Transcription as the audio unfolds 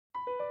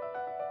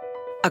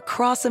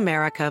Across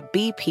America,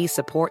 BP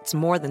supports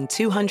more than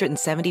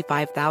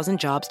 275,000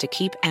 jobs to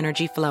keep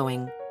energy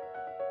flowing.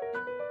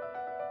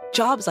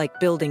 Jobs like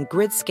building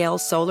grid-scale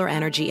solar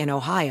energy in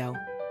Ohio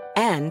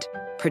and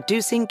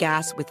producing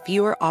gas with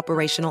fewer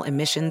operational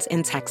emissions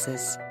in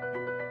Texas.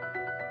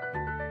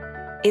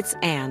 It's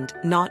and,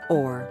 not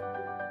or.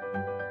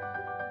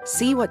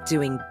 See what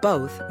doing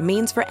both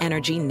means for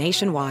energy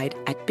nationwide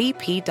at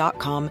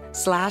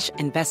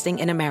bp.com/investing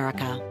in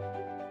America.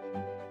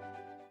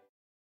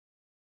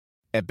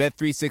 At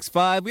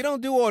Bet365, we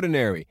don't do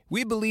ordinary.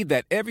 We believe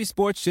that every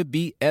sport should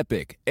be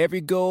epic. Every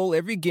goal,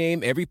 every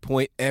game, every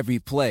point, every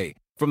play.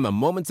 From the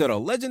moments that are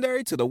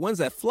legendary to the ones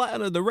that fly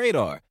under the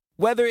radar.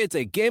 Whether it's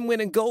a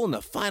game-winning goal in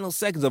the final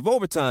seconds of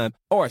overtime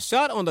or a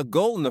shot on the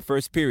goal in the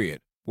first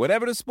period.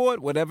 Whatever the sport,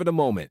 whatever the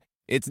moment.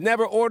 It's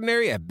never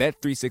ordinary at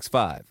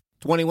Bet365.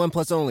 21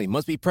 plus only.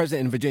 Must be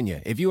present in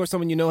Virginia. If you or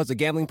someone you know has a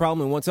gambling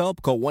problem and wants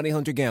help, call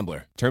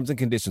 1-800-GAMBLER. Terms and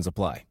conditions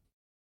apply.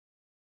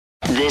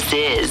 This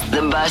is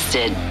the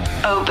Busted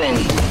Open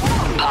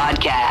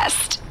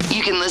Podcast.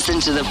 You can listen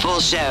to the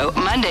full show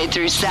Monday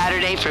through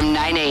Saturday from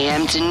 9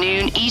 a.m. to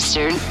noon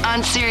Eastern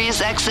on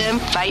SiriusXM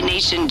Fight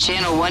Nation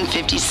Channel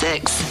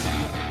 156.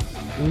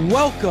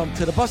 Welcome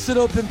to the Busted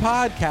Open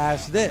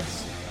Podcast.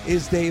 This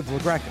is Dave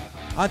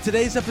LaGreca. On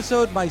today's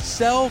episode,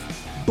 myself,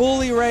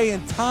 Bully Ray,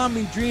 and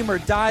Tommy Dreamer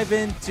dive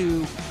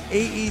into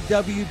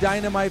AEW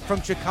Dynamite from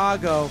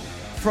Chicago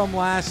from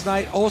last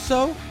night.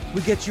 Also,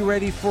 we get you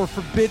ready for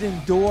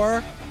Forbidden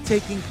Door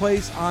taking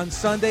place on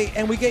Sunday,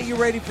 and we get you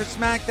ready for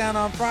Smackdown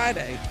on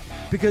Friday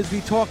because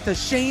we talk to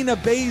Shayna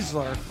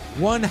Baszler,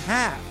 one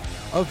half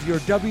of your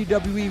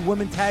WWE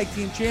Women Tag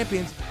Team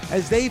Champions,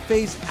 as they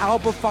face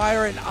Alba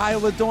Fire and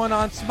Isla Dawn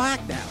on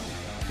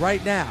SmackDown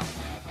right now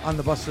on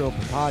the Busted Open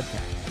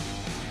Podcast.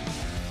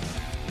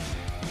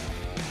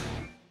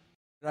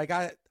 I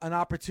got an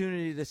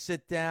opportunity to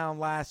sit down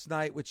last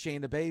night with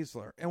Shayna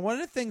Baszler, and one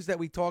of the things that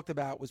we talked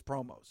about was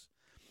promos.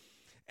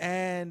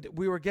 And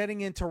we were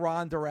getting into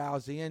Ronda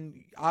Rousey,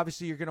 and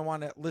obviously you're going to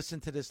want to listen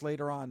to this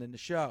later on in the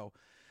show.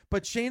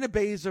 But Shayna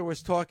Baszler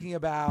was talking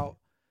about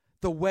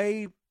the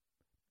way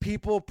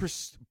people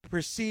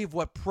perceive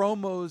what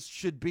promos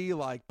should be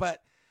like, but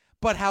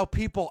how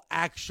people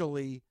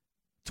actually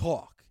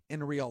talk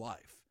in real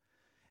life.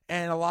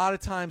 And a lot of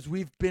times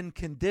we've been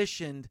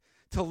conditioned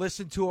to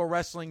listen to a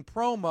wrestling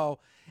promo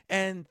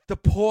and the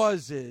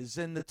pauses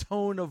and the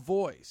tone of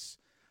voice.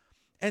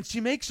 And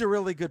she makes a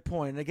really good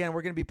point. And again,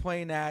 we're going to be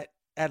playing that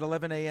at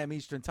 11 a.m.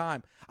 Eastern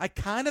time. I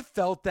kind of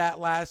felt that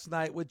last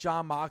night with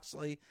Jon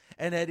Moxley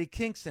and Eddie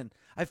Kingston.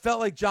 I felt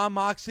like Jon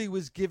Moxley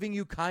was giving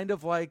you kind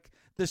of like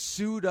the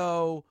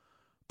pseudo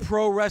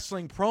pro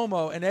wrestling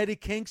promo, and Eddie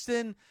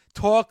Kingston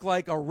talked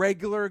like a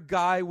regular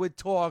guy would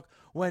talk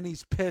when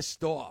he's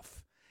pissed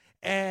off.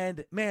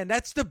 And man,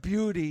 that's the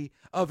beauty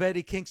of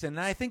Eddie Kingston.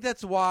 And I think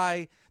that's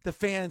why the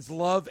fans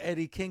love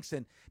Eddie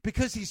Kingston,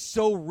 because he's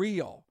so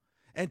real.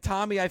 And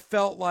Tommy, I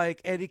felt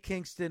like Eddie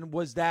Kingston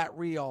was that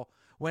real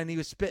when he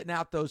was spitting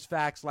out those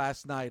facts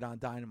last night on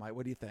Dynamite.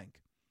 What do you think?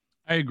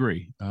 I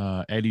agree.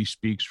 Eddie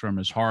speaks from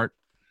his heart.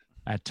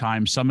 At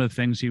times, some of the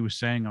things he was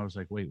saying, I was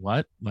like, wait,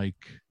 what?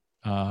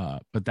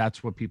 But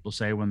that's what people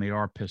say when they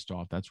are pissed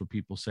off. That's what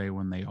people say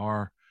when they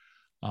are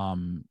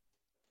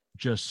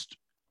just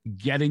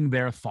getting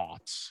their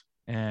thoughts.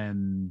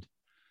 And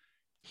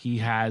he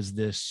has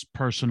this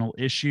personal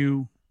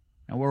issue,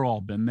 and we're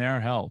all been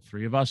there. Hell,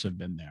 3 of us have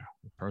been there.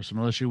 A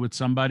personal issue with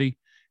somebody,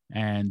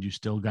 and you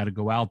still got to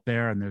go out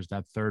there, and there's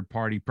that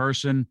third-party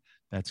person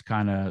that's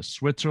kind of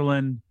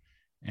Switzerland.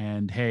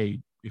 And, hey,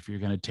 if you're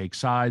going to take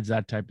sides,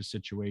 that type of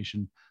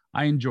situation,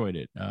 I enjoyed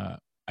it. I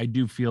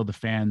do feel the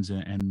fans,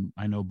 and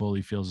I know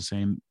Bully feels the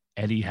same.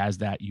 Eddie has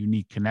that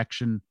unique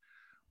connection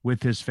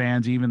with his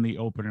fans. Even the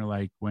opener,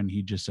 like when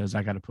he just says,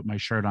 I got to put my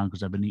shirt on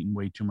because I've been eating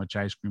way too much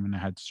ice cream and I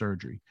had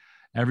surgery.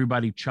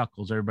 Everybody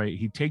chuckles. Everybody,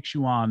 he takes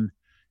you on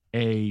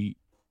he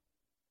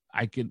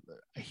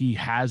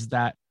has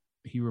that.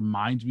 He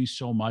reminds me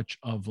so much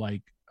of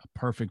like a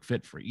perfect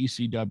fit for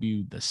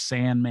ECW, the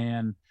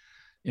Sandman,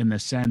 in the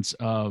sense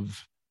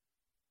of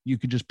you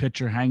could just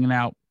picture hanging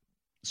out,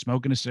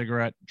 smoking a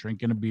cigarette,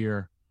 drinking a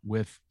beer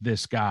with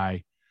this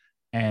guy.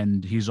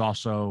 And he's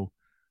also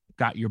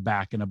got your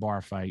back in a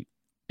bar fight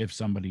if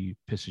somebody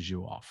pisses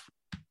you off.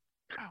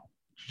 Wow.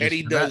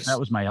 Eddie does. That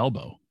was my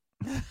elbow.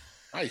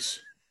 Nice.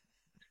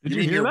 Did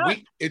you hear that?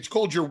 It's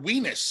called your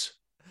weenus.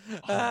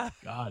 Oh my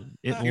God.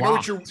 Do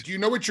you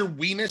know what your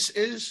weenus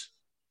is?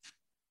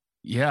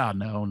 Yeah,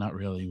 no, not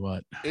really.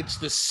 What? It's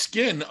the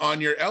skin on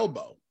your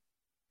elbow.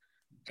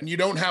 And you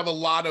don't have a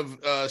lot of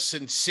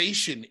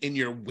sensation in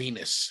your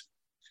weenus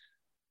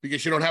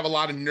because you don't have a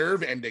lot of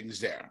nerve endings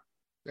there.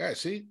 Yeah,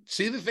 see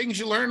the things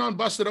you learn on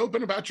Busted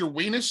Open about your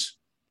weenus?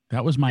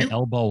 That was my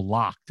elbow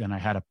locked, and I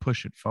had to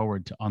push it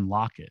forward to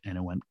unlock it, and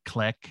it went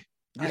click.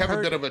 You have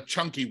a bit of a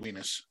chunky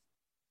weenus.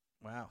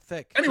 Wow,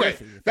 thick. Anyway,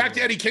 back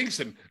to Eddie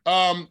Kingston.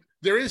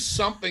 There is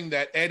something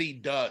that Eddie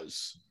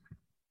does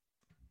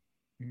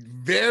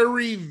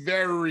very,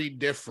 very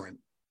different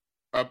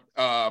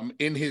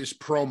in his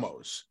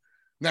promos,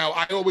 Now,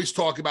 I always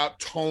talk about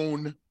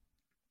tone,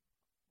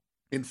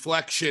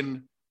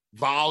 inflection,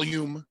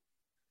 volume,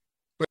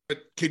 but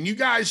can you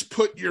guys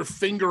put your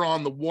finger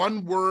on the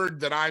one word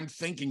that I'm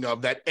thinking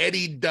of that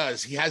Eddie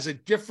does? He has a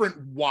different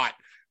what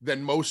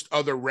than most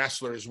other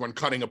wrestlers when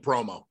cutting a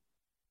promo.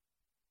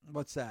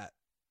 What's that?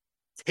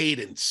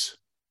 Cadence.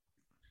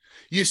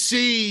 You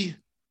see,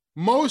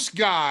 most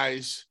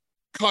guys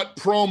cut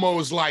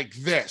promos like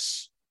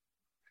this,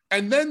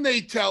 and then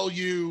they tell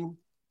you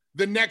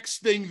the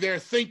next thing they're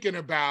thinking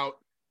about,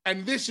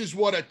 and this is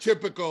what a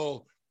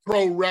typical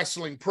pro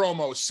wrestling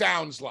promo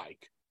sounds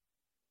like.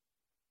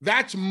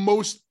 That's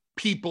most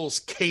people's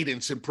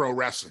cadence in pro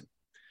wrestling.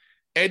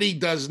 Eddie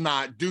does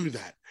not do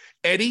that.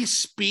 Eddie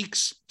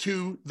speaks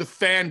to the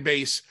fan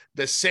base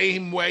the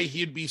same way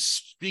he'd be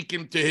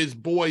speaking to his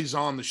boys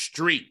on the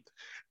street.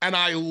 And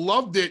I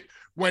loved it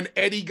when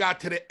Eddie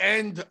got to the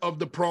end of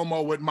the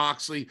promo with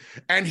Moxley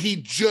and he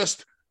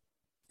just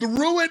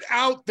threw it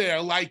out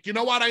there like, you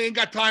know what? I ain't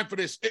got time for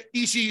this.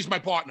 Ishii's my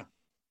partner.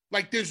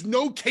 Like, there's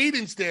no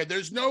cadence there.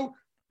 There's no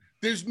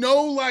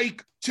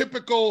like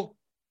typical,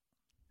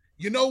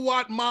 you know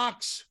what,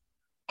 Mox?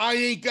 I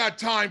ain't got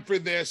time for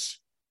this.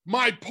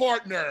 My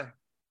partner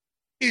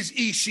is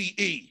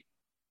Ishii.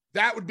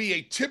 That would be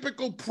a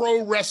typical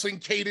pro wrestling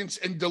cadence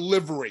and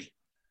delivery.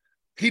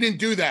 He didn't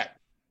do that.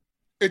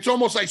 It's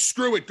almost like,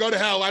 screw it, go to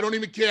hell. I don't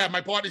even care.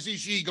 My partner's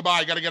Ishii. Goodbye.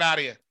 I got to get out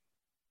of here.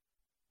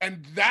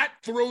 And that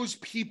throws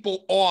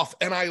people off,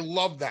 and I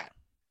love that.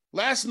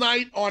 Last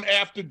night on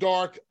After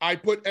Dark, I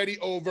put Eddie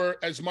over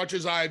as much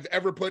as I've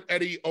ever put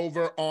Eddie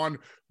over on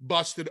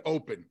Busted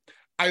Open.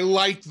 I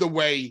like the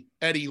way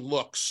Eddie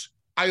looks.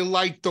 I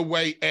like the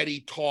way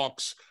Eddie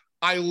talks.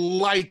 I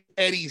like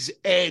Eddie's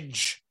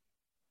edge.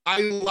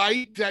 I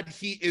like that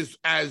he is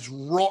as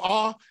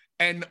raw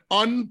and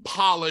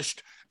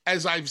unpolished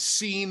as I've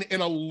seen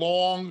in a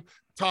long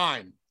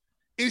time.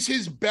 Is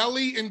his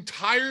belly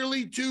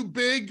entirely too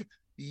big?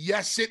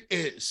 Yes, it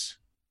is.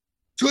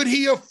 Could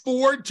he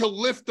afford to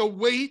lift a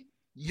weight?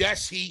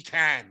 Yes, he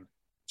can.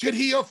 Could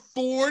he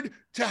afford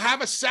to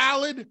have a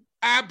salad?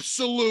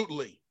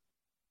 Absolutely.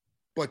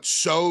 But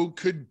so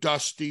could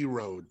Dusty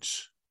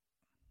Rhodes.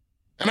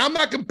 And I'm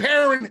not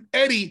comparing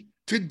Eddie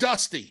to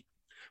Dusty,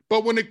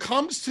 but when it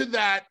comes to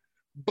that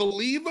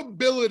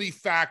believability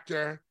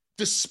factor,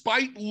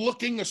 despite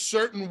looking a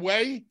certain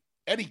way,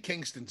 Eddie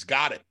Kingston's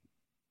got it.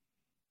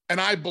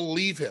 And I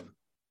believe him.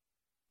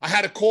 I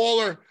had a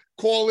caller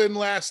call in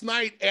last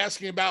night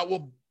asking about,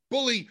 well,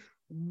 Bully,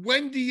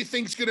 when do you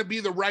think is going to be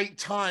the right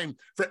time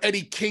for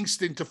Eddie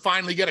Kingston to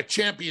finally get a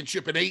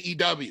championship in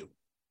AEW?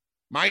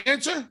 My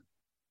answer?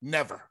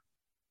 Never.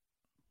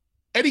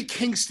 Eddie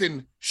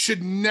Kingston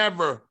should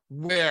never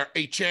wear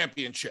a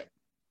championship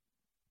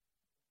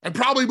and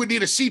probably would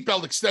need a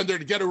seatbelt extender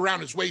to get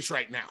around his waist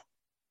right now.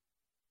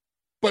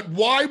 But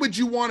why would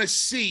you want to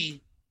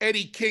see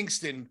Eddie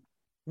Kingston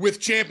with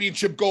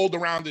championship gold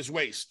around his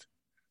waist?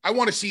 I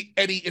want to see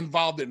Eddie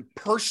involved in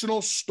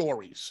personal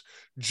stories,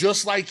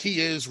 just like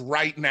he is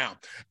right now.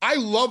 I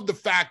love the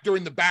fact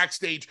during the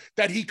backstage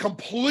that he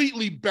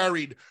completely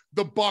buried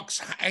the Bucks,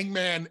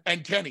 Hangman,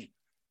 and Kenny.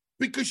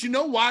 Because you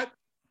know what?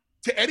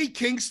 To Eddie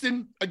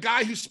Kingston, a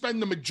guy who spent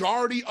the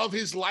majority of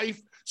his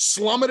life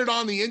slumming it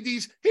on the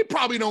indies, he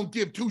probably don't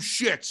give two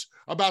shits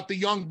about the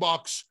Young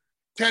Bucks,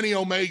 Kenny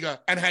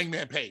Omega, and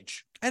Hangman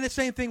Page. And the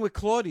same thing with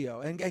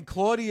Claudio. And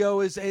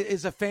Claudio is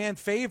a fan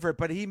favorite,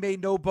 but he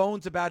made no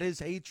bones about his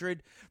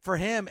hatred for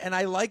him. And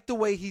I like the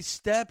way he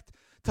stepped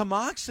to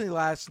Moxley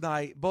last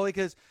night, Bully,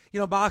 because, you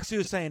know, Moxley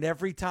was saying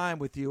every time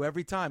with you,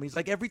 every time. He's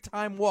like, every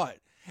time what?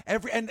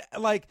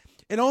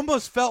 It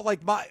almost felt like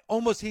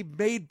he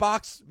made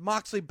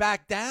Moxley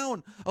back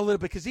down a little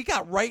bit because he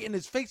got right in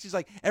his face. He's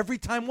like, every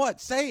time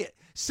what? Say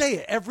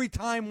it. Every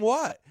time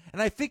what?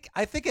 And I think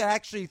it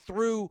actually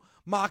threw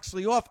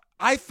Moxley off.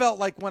 I felt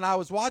like when I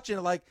was watching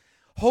it, like,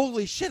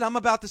 holy shit, I'm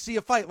about to see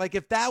a fight. Like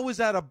if that was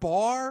at a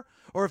bar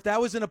or if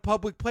that was in a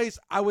public place,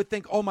 I would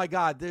think, oh my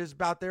God, they're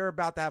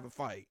about to have a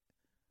fight.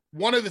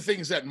 One of the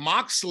things that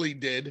Moxley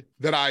did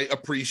that I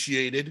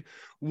appreciated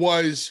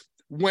was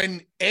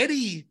when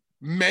Eddie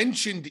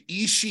mentioned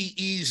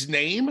Ishii's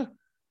name,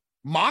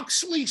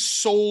 Moxley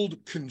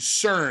sold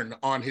concern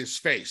on his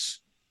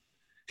face.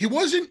 He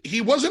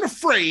wasn't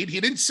afraid.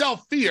 He didn't sell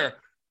fear,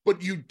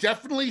 but you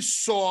definitely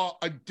saw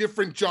a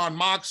different John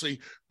Moxley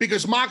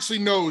because Moxley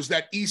knows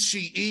that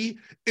Ishii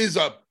is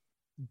a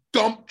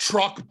dump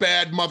truck,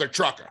 bad mother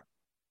trucker.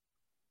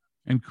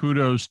 And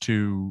kudos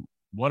to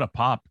what a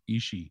pop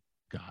Ishii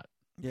got.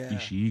 Yeah.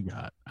 Ishii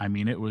got. I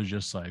mean, it was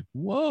just like,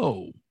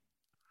 whoa.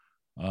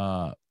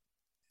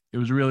 It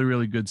was a really,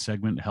 really good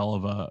segment. Hell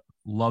of a,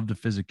 love the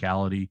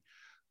physicality.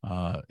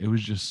 It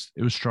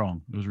was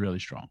strong. It was really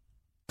strong.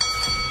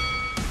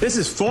 This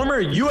is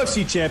former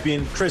UFC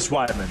champion Chris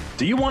Weidman.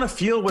 Do you want to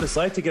feel what it's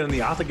like to get in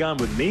the octagon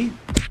with me?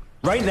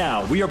 Right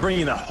now, we are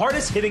bringing the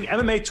hardest hitting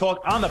MMA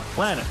talk on the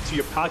planet to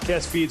your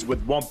podcast feeds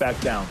with Won't Back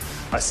Down,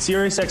 a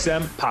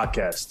SiriusXM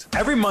podcast.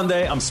 Every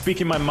Monday, I'm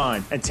speaking my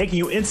mind and taking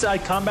you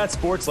inside combat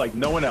sports like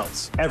no one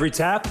else. Every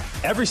tap,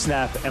 every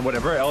snap, and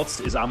whatever else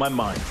is on my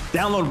mind.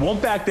 Download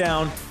Won't Back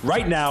Down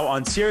right now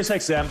on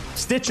SiriusXM,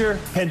 Stitcher,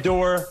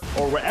 Pandora,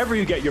 or wherever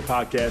you get your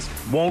podcast.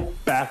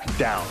 Won't Back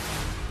Down.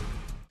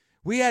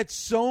 We had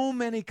so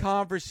many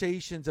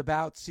conversations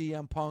about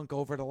CM Punk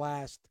over the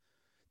last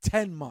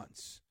 10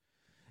 months.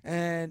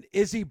 And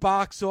is he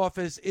box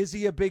office? Is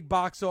he a big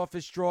box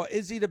office draw?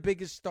 Is he the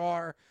biggest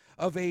star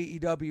of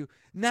AEW?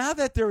 Now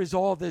that there is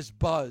all this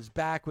buzz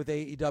back with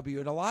AEW,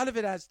 and a lot of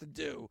it has to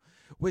do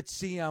with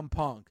CM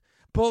Punk.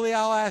 Bully,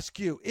 I'll ask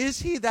you,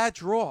 is he that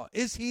draw?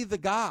 Is he the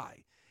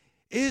guy?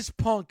 Is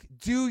Punk,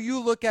 do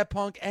you look at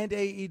Punk and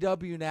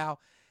AEW now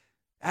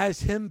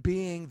as him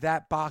being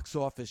that box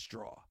office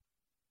draw?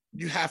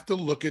 You have to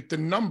look at the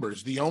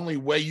numbers. The only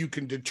way you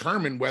can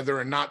determine whether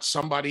or not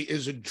somebody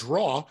is a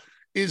draw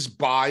is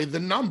by the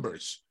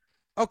numbers.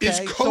 Okay.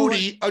 Is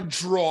Cody a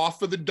draw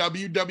for the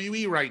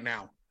WWE right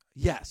now?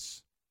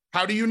 Yes.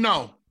 How do you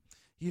know?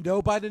 You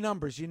know by the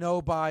numbers. You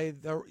know by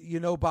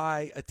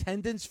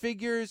attendance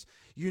figures.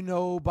 You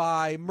know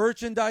by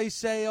merchandise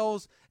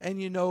sales, and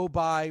you know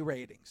by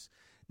ratings.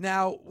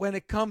 Now, when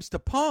it comes to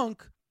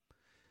Punk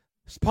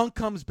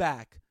comes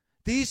back.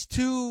 These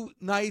two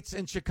nights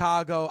in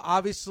Chicago,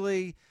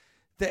 obviously,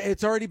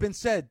 it's already been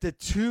said, the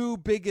two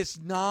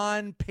biggest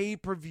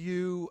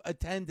non-pay-per-view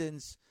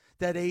attendance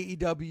that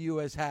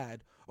AEW has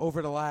had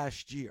over the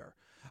last year.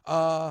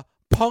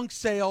 Punk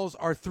sales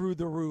are through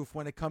the roof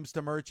when it comes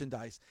to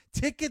merchandise.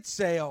 Ticket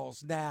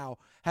sales now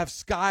have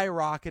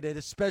skyrocketed,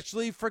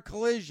 especially for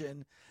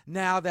Collision,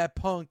 now that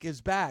Punk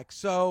is back.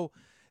 So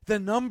the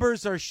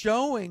numbers are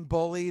showing,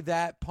 Bully,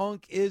 that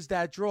Punk is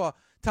that draw.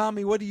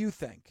 Tommy, what do you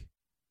think?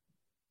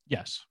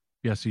 Yes,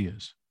 he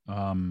is.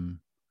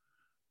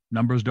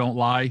 Numbers don't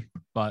lie,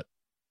 but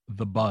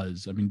the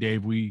buzz. I mean,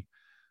 Dave,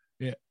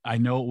 I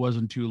know it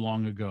wasn't too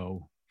long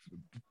ago,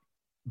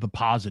 the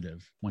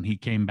positive when he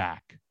came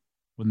back,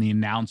 when the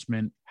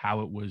announcement,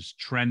 how it was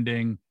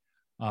trending,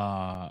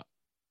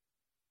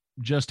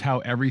 just how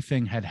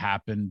everything had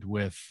happened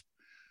with,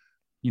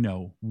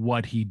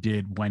 what he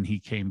did when he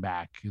came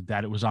back,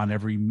 that it was on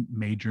every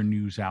major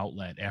news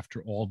outlet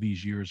after all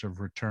these years of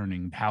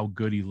returning, how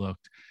good he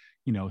looked.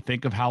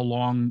 Think of how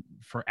long,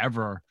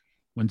 forever,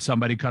 when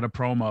somebody cut a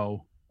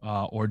promo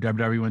or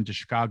WWE went to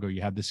Chicago,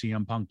 you had the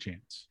CM Punk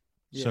chance.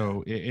 Yeah.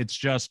 So it's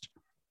just,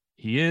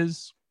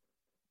 he's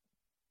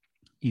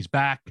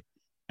back.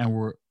 And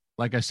we're,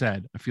 like I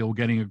said, I feel we're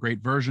getting a great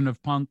version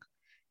of Punk,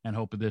 and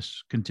hope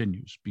this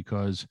continues,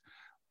 because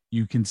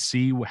you can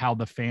see how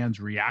the fans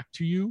react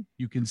to you.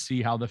 You can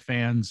see how the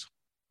fans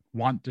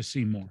want to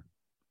see more.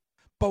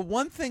 But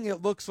one thing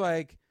it looks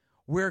like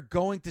we're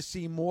going to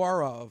see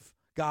more of,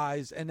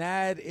 guys, and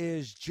that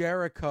is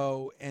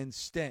Jericho and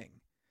Sting.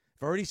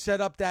 I've already set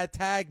up that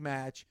tag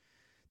match.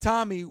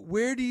 Tommy,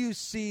 where do you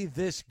see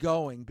this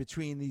going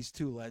between these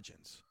two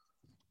legends?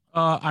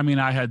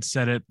 I had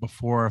said it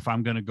before. If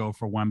I'm going to go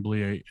for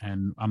Wembley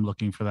and I'm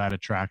looking for that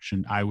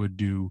attraction, I would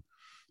do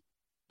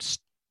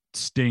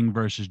Sting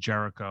versus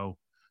Jericho.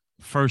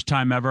 First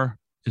time ever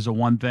is a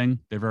one thing.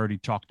 They've already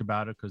talked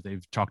about it, because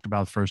they've talked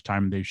about the first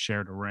time they've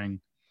shared a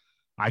ring.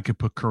 I could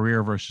put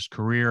career versus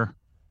career.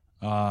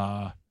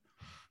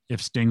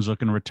 If Sting's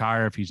looking to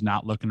retire, if he's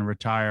not looking to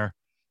retire,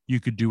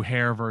 you could do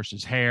hair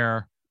versus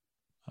hair.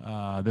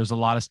 There's a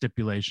lot of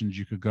stipulations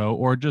you could go,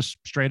 or just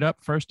straight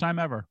up first time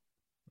ever.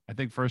 I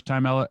think first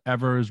time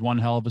ever is one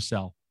hell of a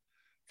sell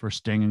for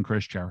Sting and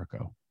Chris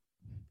Jericho.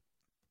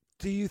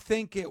 Do you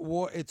think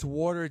it's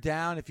watered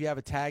down if you have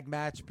a tag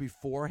match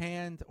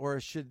beforehand, or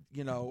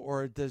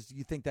or does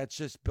you think that's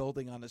just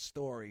building on a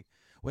story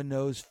when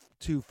those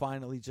two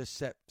finally just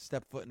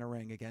step foot in a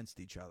ring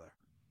against each other?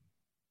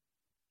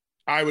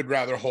 I would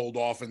rather hold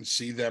off and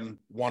see them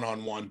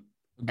one-on-one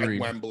at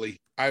Wembley.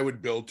 I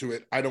would build to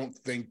it. I don't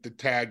think the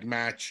tag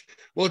match,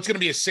 well, it's going to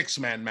be a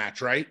 6-man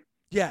match, right?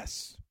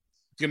 Yes.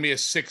 It's going to be a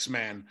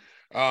 6-man.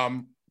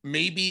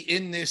 Maybe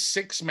in this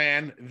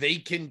 6-man, they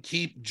can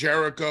keep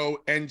Jericho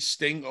and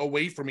Sting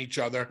away from each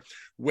other,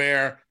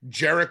 where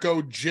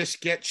Jericho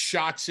just gets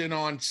shots in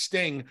on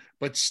Sting,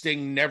 but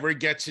Sting never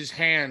gets his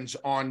hands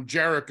on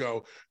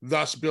Jericho,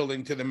 thus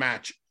building to the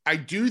match. I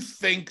do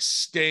think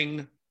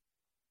Sting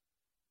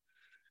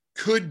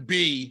could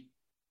be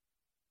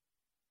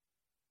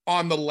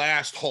on the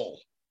last hole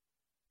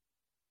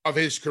of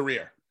his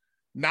career.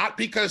 Not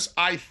because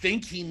I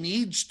think he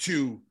needs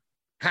to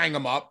hang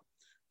him up,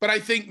 but I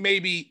think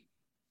maybe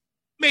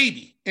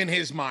in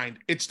his mind,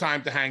 it's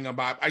time to hang him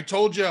up. I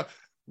told you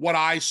what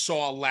I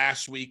saw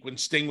last week when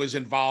Sting was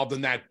involved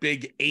in that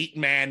big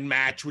 8-man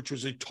match, which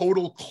was a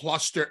total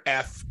cluster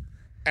F,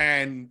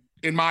 and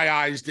in my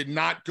eyes did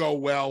not go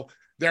well.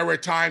 There were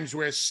times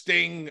where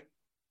Sting,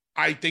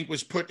 I think,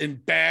 was put in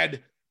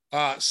bad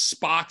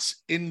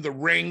spots in the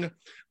ring.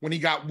 When he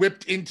got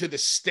whipped into the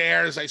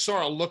stairs, I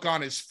saw a look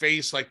on his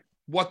face like,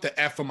 what the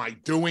F am I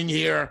doing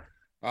here?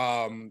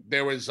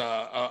 There was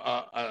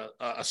a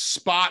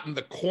spot in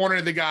the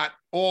corner that got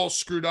all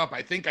screwed up.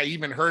 I think I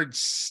even heard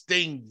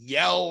Sting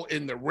yell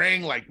in the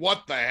ring, like,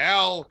 what the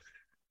hell?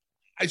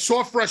 I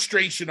saw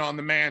frustration on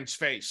the man's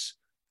face.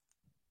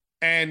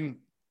 And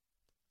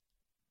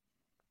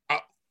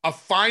a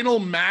final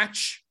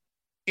match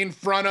in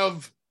front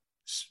of,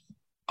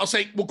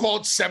 we'll call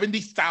it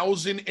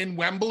 70,000 in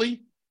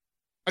Wembley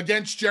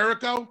against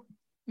Jericho.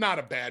 Not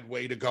a bad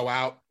way to go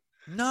out.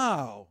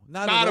 No,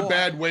 not a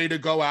bad way to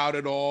go out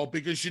at all,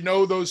 because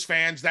those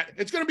fans, that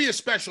it's going to be a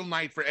special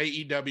night for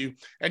AEW,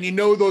 and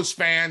those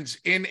fans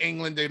in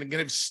England, they're going to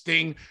give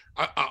Sting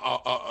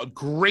a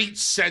great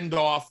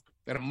send-off,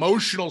 an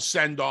emotional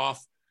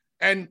send-off.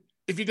 And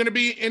if you're going to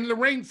be in the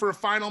ring for a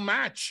final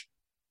match,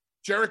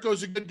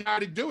 Jericho's a good guy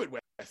to do it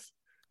with.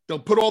 They'll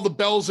put all the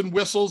bells and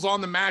whistles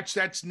on the match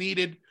that's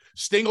needed.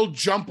 Sting will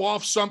jump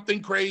off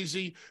something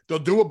crazy. They'll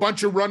do a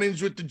bunch of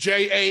run-ins with the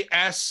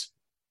JAS.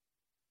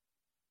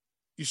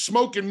 You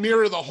smoke and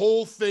mirror the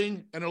whole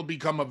thing, and it'll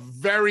become a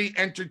very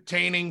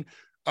entertaining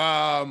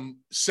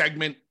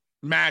segment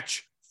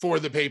match for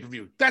the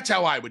pay-per-view. That's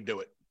how I would do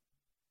it.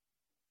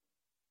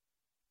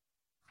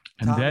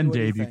 And Tommy, then, what do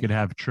you Dave, you think? could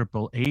have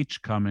Triple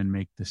H come and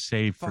make the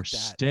save Fuck for that.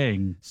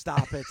 Sting.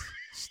 Stop it.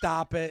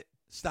 Stop it.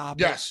 Stop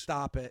it. Yes.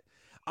 Stop it.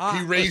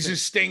 He raises Listen,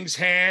 Sting's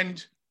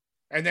hand,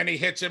 and then he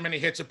hits him, and he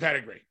hits a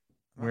pedigree.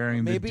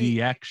 Wearing maybe- the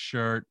DX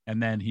shirt,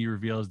 and then he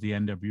reveals the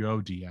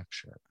NWO DX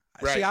shirt.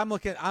 Right. See, I'm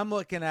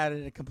looking at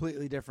it in a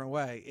completely different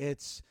way.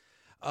 It's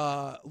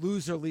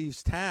loser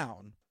leaves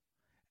town,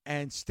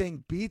 and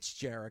Sting beats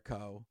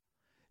Jericho.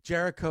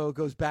 Jericho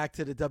goes back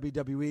to the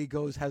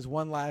WWE, has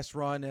one last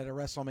run at a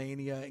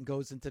WrestleMania, and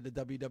goes into the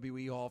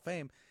WWE Hall of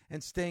Fame.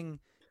 And Sting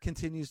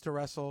continues to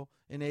wrestle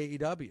in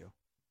AEW.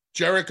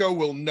 Jericho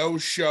will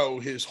no-show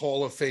his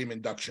Hall of Fame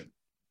induction.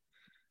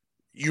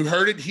 You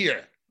heard it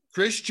here.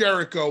 Chris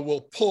Jericho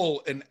will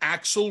pull an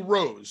Axl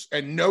Rose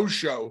and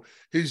no-show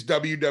his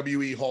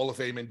WWE Hall of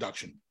Fame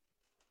induction.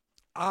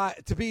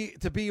 To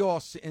be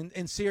all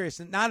in serious,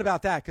 and not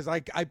about that, because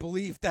I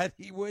believe that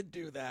he would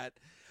do that.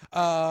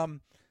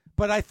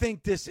 But I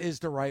think this is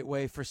the right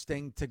way for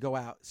Sting to go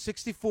out.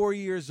 64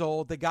 years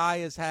old. The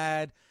guy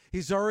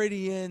he's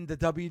already in the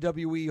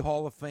WWE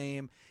Hall of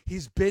Fame.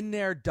 He's been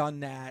there, done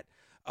that.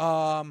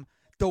 I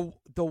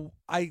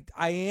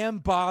am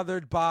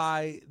bothered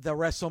by the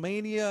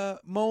WrestleMania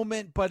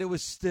moment, but it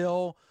was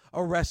still a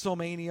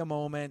WrestleMania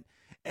moment.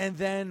 And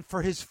then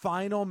for his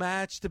final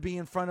match to be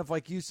in front of,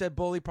 like you said,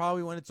 Bully,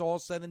 probably when it's all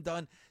said and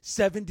done,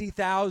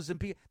 70,000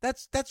 people.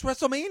 That's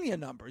WrestleMania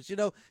numbers,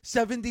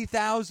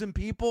 70,000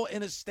 people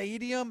in a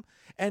stadium.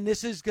 And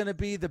this is going to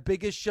be the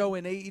biggest show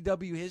in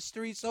AEW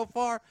history so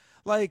far.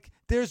 Like,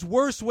 there's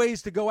worse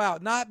ways to go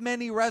out. Not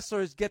many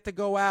wrestlers get to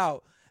go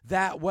out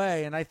that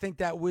way. And I think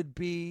that would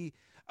be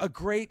a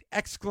great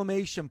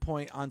exclamation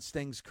point on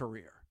Sting's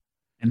career.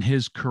 And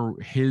his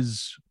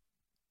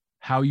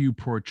how you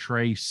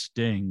portray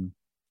Sting,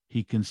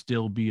 he can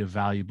still be a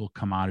valuable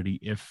commodity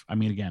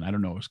again, I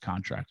don't know his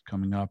contract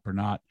coming up or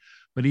not,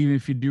 but even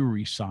if you do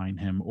re-sign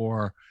him,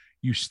 or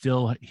he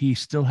still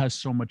has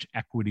so much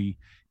equity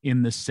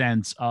in the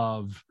sense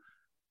of,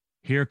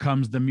 here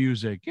comes the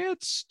music,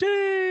 it's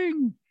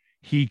Sting.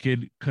 He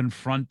could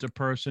confront a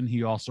person.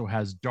 He also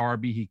has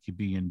Darby. He could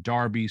be in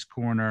Darby's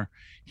corner.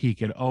 He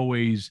could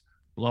always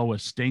blow a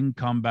Sting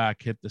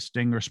comeback, hit the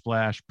Stinger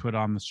splash, put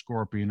on the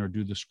Scorpion, or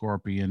do the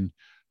Scorpion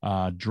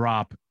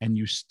drop, and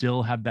you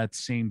still have that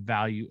same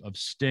value of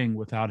Sting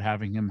without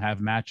having him have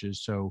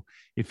matches. So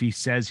if he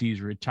says he's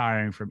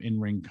retiring from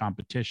in-ring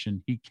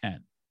competition, he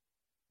can.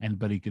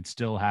 But he could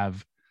still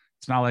have,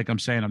 it's not like I'm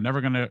saying I'm never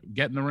going to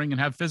get in the ring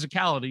and have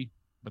physicality,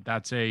 but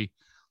that's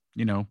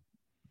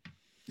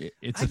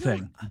it's a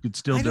thing. You could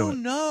still do it. I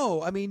don't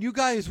know. I mean, you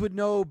guys would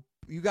know.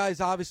 You guys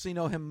obviously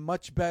know him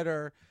much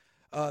better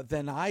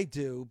than I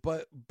do.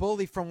 But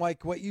Bully, from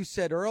like what you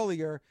said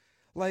earlier,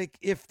 like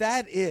if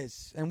that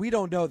is, and we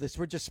don't know this,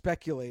 we're just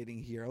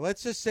speculating here.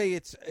 Let's just say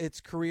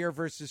it's career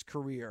versus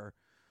career,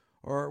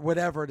 or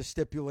whatever the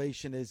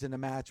stipulation is in a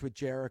match with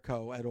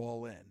Jericho at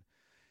All In.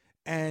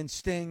 And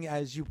Sting,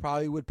 as you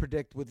probably would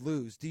predict, would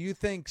lose. Do you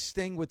think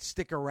Sting would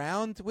stick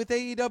around with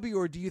AEW,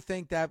 or do you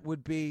think that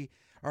would be,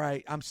 all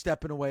right, I'm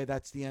stepping away,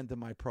 that's the end of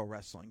my pro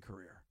wrestling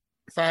career?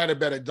 If I had to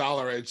bet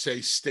 $1, I'd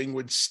say Sting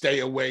would stay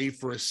away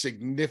for a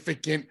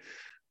significant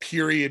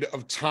period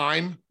of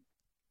time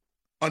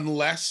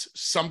unless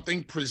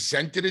something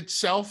presented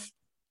itself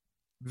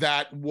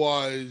that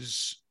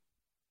was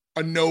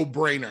a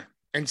no-brainer.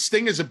 And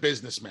Sting is a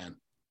businessman.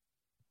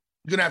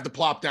 You're going to have to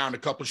plop down a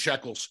couple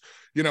shekels,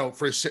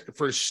 for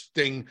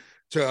Sting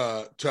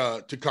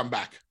to come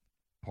back.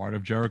 Part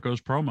of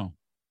Jericho's promo,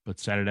 but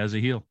said it as a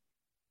heel.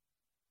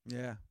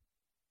 Yeah.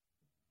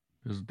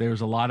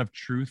 There's a lot of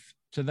truth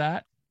to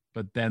that,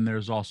 but then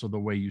there's also the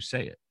way you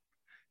say it.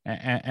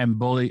 And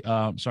Bully,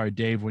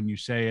 Dave, when you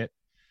say it,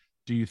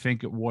 do you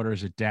think it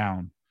waters it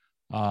down?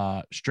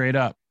 Straight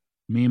up,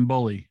 me and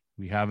Bully,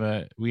 we have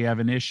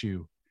an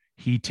issue.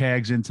 He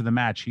tags into the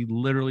match. He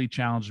literally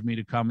challenged me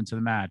to come into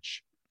the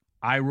match.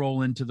 I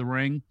roll into the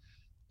ring.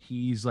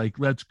 he's like,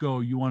 let's go.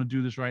 You want to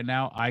do this right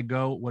now? I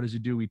go. What does he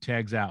do? He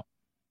tags out.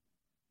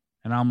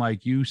 And I'm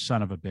like, you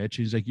son of a bitch.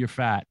 He's like, you're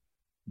fat.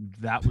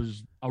 That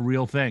was a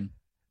real thing.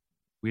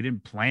 We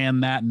didn't plan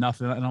that,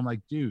 nothing. And I'm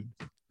like, dude,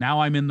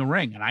 now I'm in the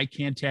ring and I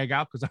can't tag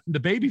out because I'm the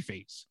baby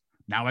face.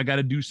 Now I got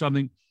to do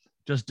something.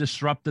 Just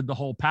disrupted the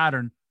whole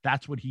pattern.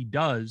 That's what he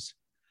does.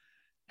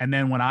 And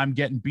then when I'm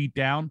getting beat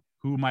down,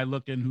 who am I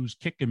looking? Who's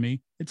kicking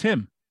me? It's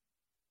him.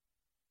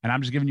 And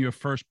I'm just giving you a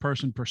first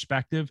person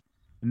perspective.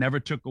 It never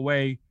took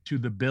away to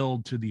the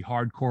build, to the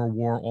hardcore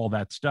war, all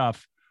that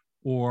stuff.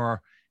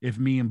 Or if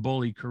me and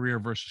Bully career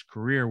versus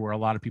career, where a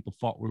lot of people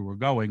thought we were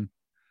going,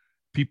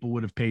 people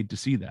would have paid to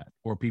see that,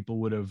 or people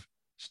would have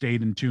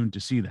stayed in tune to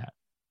see that.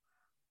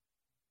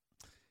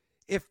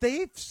 If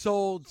they've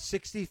sold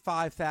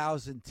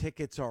 65,000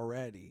 tickets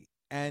already,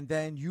 and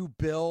then you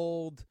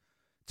build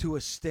to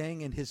a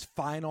Sting in his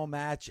final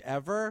match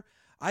ever,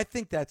 I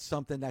think that's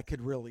something that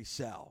could really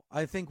sell.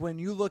 I think when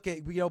you look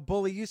at,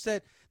 Bully, you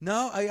said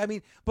no. I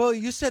mean, Bully,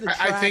 you said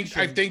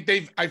attraction. I think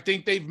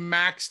they've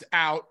maxed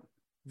out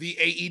the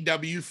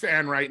AEW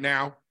fan right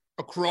now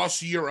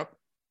across Europe.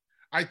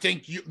 I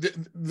think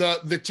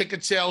the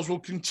ticket sales will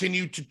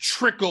continue to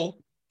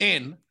trickle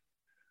in.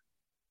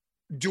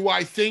 Do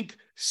I think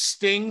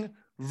Sting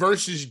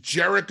versus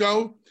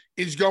Jericho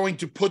is going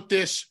to put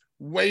this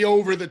way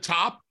over the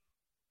top?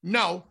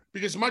 No,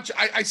 because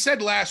I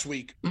said last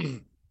week,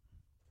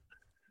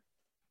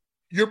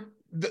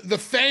 the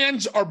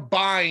fans are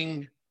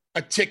buying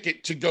a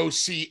ticket to go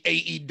see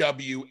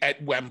AEW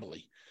at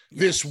Wembley.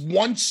 This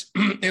once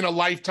in a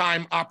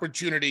lifetime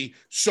opportunity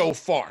so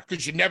far,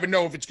 because you never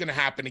know if it's going to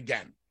happen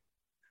again.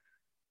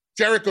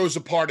 Jericho's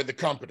a part of the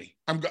company.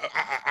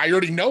 I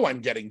already know I'm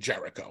getting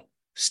Jericho.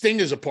 Sting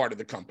is a part of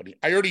the company.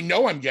 I already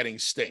know I'm getting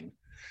Sting.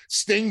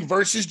 Sting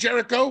versus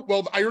Jericho?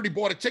 Well, I already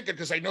bought a ticket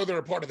because I know they're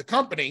a part of the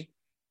company.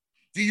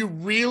 Do you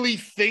really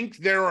think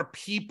there are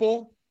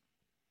people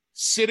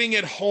sitting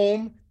at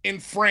home in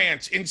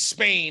France, in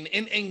Spain,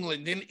 in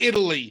England, in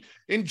Italy,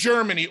 in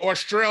Germany,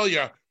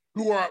 Australia,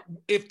 who are,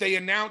 if they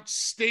announce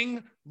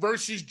Sting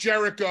versus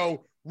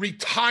Jericho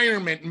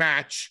retirement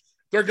match,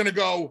 they're going to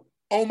go,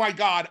 oh my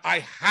God, I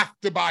have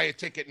to buy a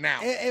ticket now.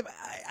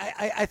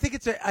 I think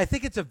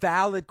it's a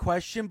valid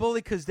question,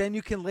 Bully, because then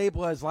you can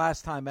label it as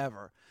last time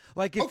ever.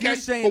 Like if you're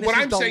saying, but what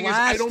I'm saying is,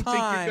 I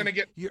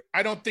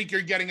don't think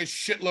you're getting a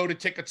shitload of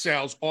ticket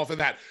sales off of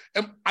that.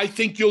 I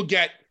think you'll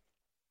get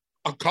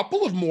a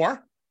couple of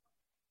more,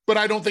 but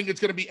I don't think it's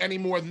going to be any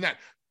more than that.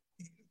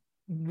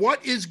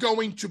 What is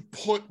going to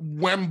put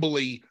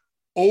Wembley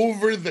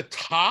over the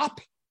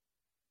top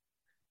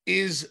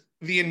is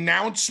the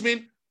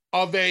announcement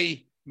of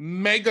a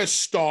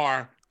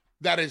megastar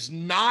that is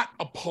not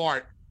a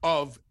part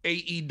of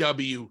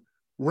AEW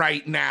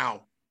right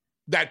now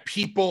that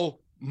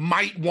people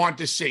might want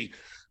to see.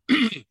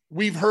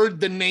 We've heard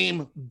the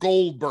name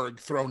Goldberg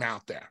thrown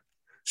out there.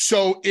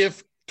 So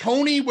if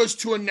Tony was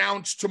to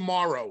announce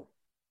tomorrow,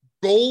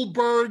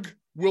 Goldberg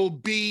will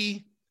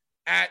be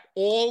at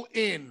All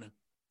In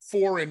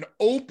for an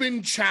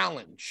open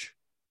challenge,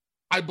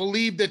 I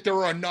believe that there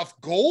are enough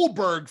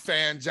Goldberg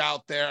fans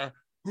out there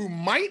who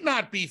might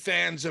not be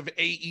fans of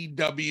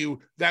AEW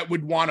that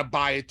would want to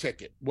buy a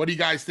ticket. What do you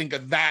guys think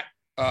of that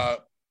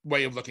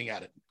way of looking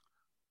at it?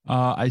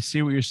 I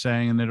see what you're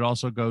saying, and it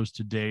also goes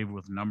to Dave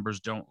with numbers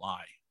don't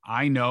lie.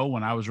 I know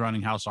when I was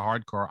running House of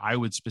Hardcore, I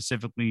would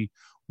specifically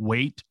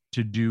wait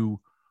to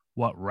do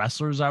what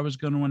wrestlers I was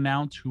going to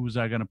announce, who was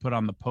I going to put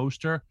on the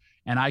poster,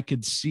 and I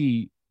could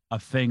see a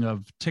thing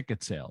of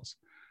ticket sales.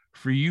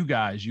 For you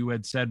guys, you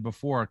had said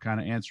before, kind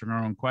of answering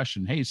our own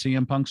question, hey,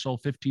 CM Punk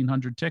sold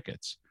 1,500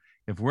 tickets.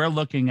 If we're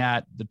looking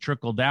at the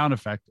trickle-down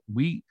effect,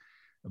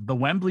 the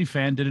Wembley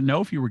fan didn't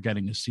know if you were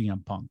getting a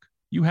CM Punk.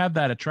 You have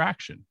that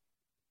attraction.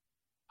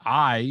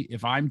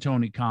 If I'm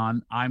Tony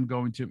Khan, I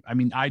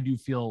do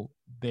feel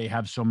they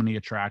have so many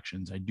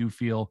attractions. I do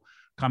feel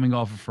coming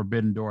off of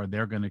Forbidden Door,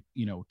 they're going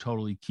to,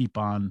 totally keep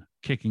on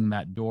kicking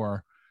that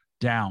door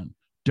down.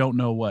 Don't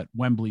know what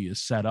Wembley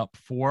is set up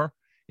for.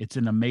 It's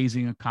an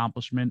amazing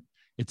accomplishment.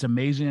 It's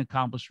amazing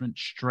accomplishment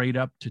straight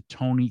up to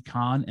Tony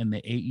Khan and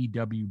the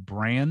AEW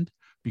brand,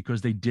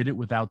 because they did it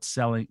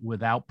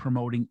without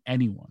promoting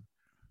anyone.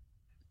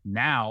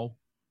 Now,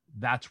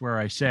 that's where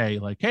I say,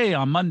 like, hey,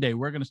 on Monday,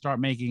 we're going to start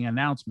making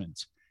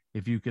announcements.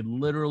 If you could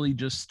literally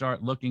just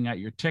start looking at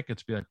your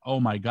tickets, be like, oh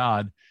my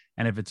God.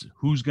 And if it's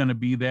who's going to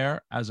be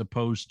there as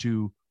opposed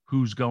to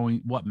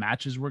what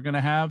matches we're going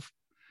to have,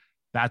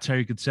 that's how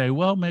you could say,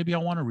 well, maybe I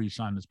want to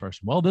re-sign this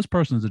person. Well, this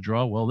person's a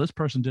draw. Well, this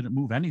person didn't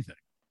move anything.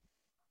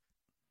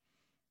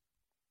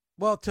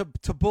 Well, to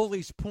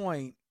Bully's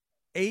point,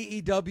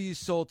 AEW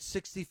sold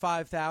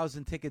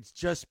 65,000 tickets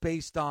just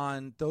based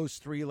on those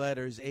three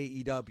letters,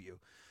 AEW.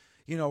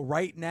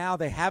 Right now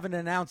they haven't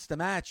announced the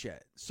match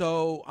yet.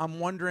 So I'm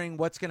wondering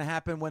what's going to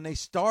happen when they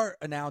start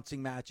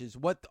announcing matches.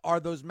 What are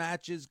those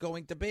matches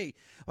going to be?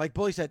 Like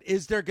Bully said,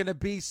 is there going to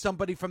be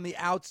somebody from the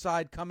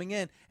outside coming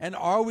in? And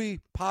are we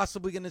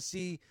possibly going to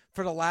see,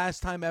 for the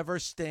last time ever,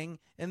 Sting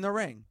in the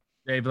ring?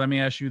 Dave, let me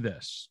ask you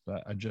this.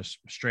 Just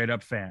straight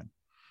up fan.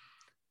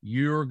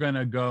 you're going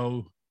to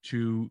go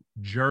to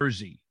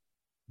Jersey,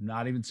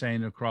 not even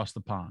saying across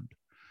the pond,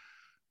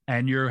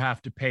 and you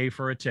have to pay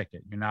for a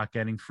ticket. You're not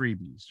getting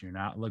freebies. You're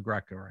not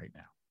LaGreca right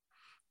now.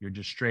 You're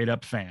just straight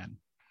up fan.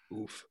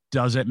 Oof.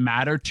 Does it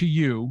matter to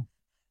you,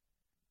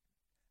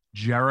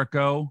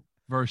 Jericho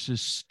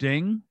versus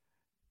Sting,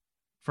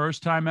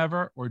 first time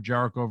ever, or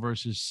Jericho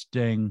versus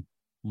Sting,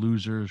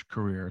 losers'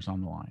 careers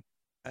on the line?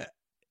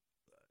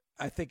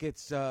 I think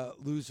it's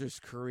losers'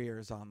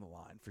 careers on the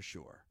line for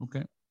sure.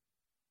 Okay.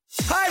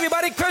 Hi,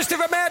 everybody.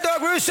 Christopher Mad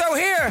Dog Russo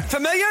here.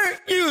 Familiar?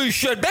 You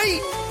should be.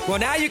 Well,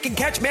 now you can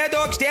catch Mad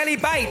Dog's Daily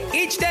Bite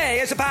each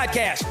day as a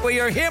podcast, where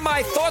you'll hear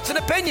my thoughts and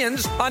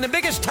opinions on the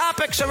biggest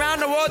topics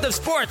around the world of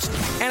sports.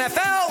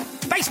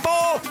 NFL,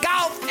 baseball,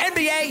 golf,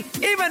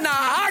 NBA, even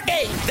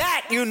hockey.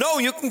 That you know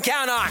you can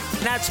count on.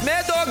 That's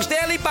Mad Dog's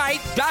Daily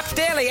Bite. Drops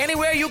daily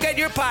anywhere you get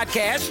your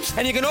podcasts.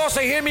 And you can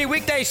also hear me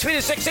weekdays 3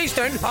 to 6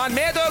 Eastern on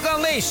Mad Dog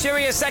Unleashed,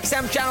 Sirius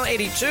XM Channel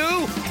 82,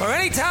 or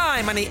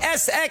anytime on the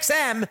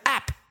SXM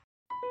app.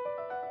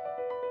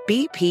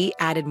 BP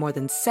added more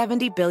than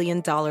 $70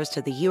 billion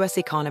to the U.S.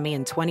 economy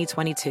in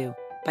 2022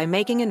 by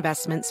making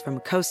investments from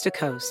coast to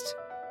coast.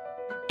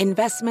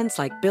 Investments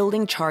like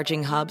building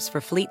charging hubs for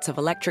fleets of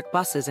electric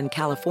buses in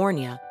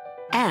California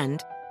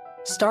and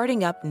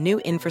starting up new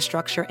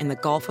infrastructure in the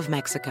Gulf of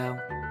Mexico.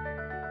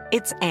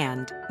 It's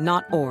and,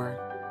 not or.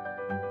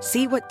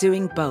 See what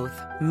doing both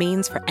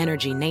means for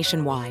energy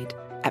nationwide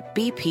at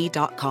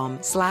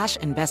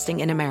bp.com/investing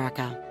in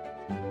America.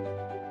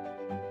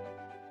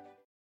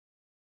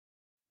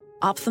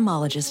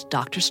 Ophthalmologist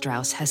Dr.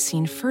 Strauss has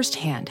seen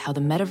firsthand how the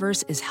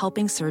metaverse is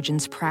helping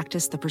surgeons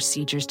practice the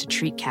procedures to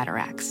treat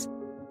cataracts.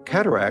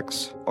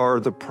 Cataracts are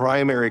the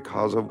primary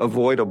cause of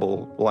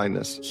avoidable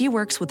blindness. He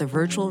works with a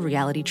virtual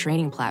reality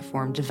training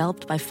platform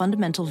developed by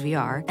Fundamental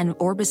VR and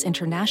Orbis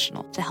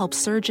International to help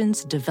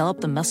surgeons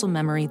develop the muscle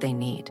memory they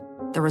need.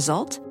 The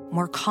result?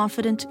 More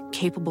confident,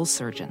 capable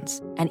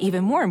surgeons. And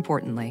even more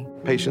importantly,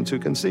 patients who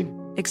can see.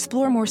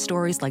 Explore more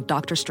stories like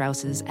Dr.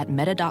 Strauss's at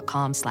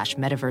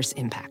meta.com/metaverse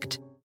impact.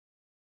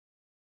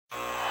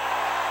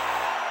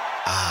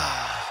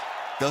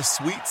 The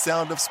sweet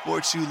sound of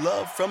sports you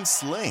love from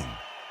Sling.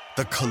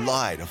 The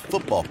collide of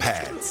football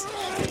pads.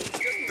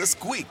 The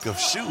squeak of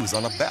shoes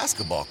on a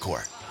basketball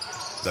court.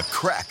 The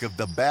crack of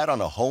the bat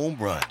on a home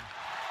run.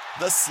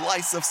 The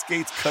slice of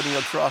skates cutting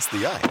across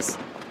the ice.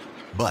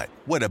 But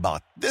what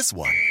about this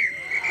one?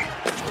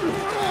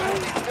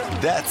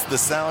 That's the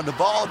sound of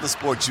all the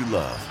sports you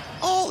love,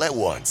 all at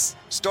once.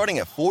 Starting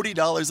at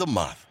 $40 a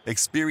month.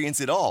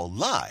 Experience it all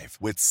live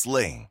with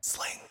Sling.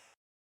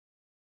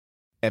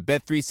 At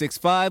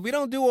Bet365, we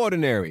don't do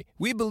ordinary.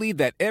 We believe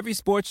that every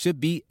sport should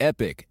be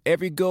epic.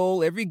 Every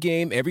goal, every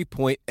game, every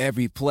point,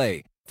 every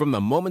play. From the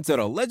moments that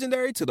are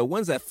legendary to the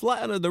ones that fly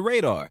under the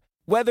radar.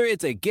 Whether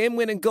it's a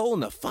game-winning goal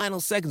in the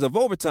final seconds of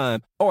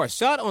overtime or a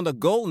shot on the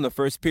goal in the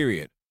first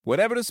period.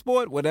 Whatever the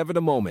sport, whatever the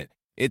moment.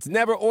 It's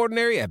never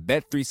ordinary at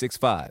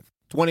Bet365.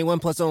 21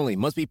 plus only.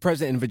 Must be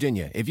present in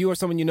Virginia. If you or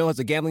someone you know has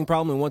a gambling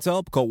problem and wants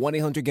help, call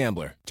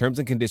 1-800-GAMBLER. Terms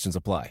and conditions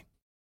apply.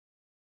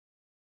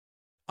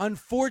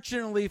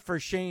 Unfortunately for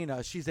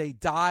Shayna, she's a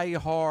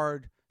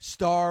die-hard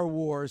Star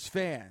Wars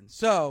fan.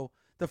 So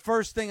the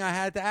first thing I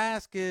had to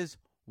ask is,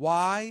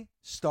 why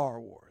Star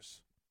Wars?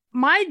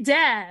 My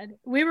dad,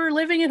 we were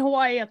living in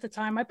Hawaii at the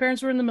time. My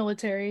parents were in the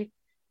military.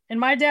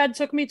 And my dad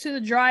took me to the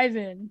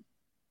drive-in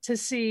to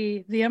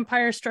see The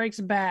Empire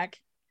Strikes Back.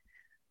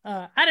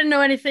 I didn't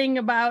know anything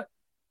about,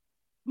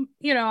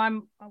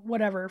 I'm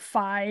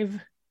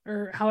 5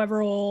 or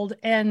however old.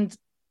 And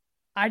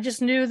I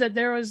just knew that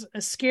there was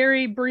a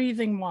scary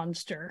breathing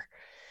monster.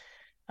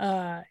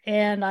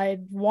 And I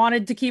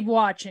wanted to keep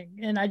watching.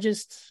 And I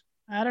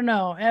don't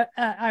know.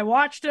 I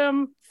watched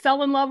them,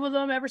 fell in love with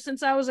them ever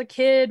since I was a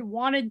kid,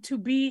 wanted to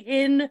be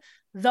in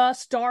the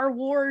Star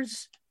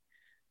Wars.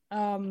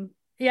 And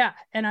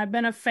I've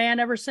been a fan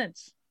ever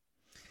since.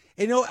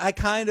 I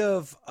kind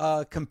of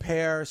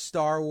compare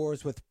Star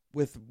Wars with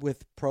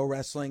pro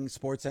wrestling,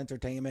 sports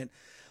entertainment,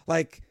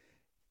 like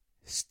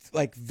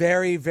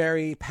very,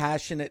 very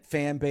passionate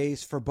fan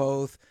base for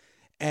both.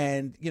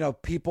 And,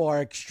 people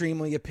are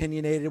extremely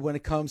opinionated when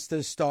it comes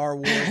to Star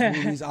Wars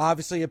movies,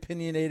 obviously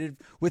opinionated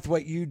with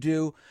what you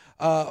do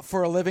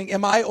for a living.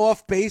 Am I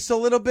off base a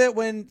little bit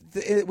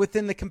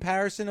within the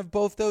comparison of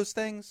both those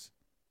things?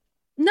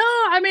 No,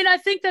 I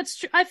think that's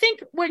true. I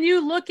think when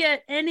you look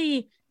at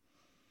any,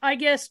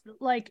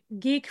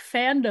 geek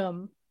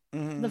fandom,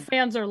 the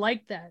fans are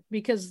like that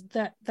because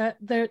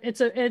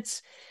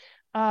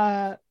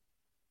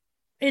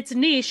it's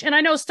niche. And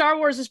I know Star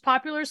Wars is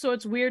popular, so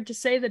it's weird to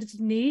say that it's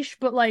niche,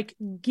 but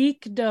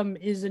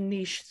geekdom is a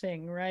niche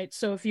thing, right?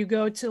 So if you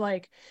go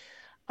to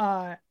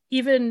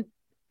even,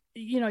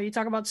 you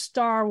talk about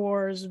Star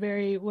Wars,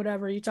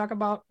 you talk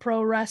about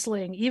pro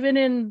wrestling, even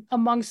in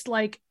amongst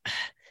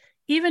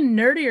even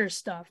nerdier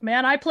stuff,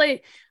 man. I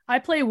play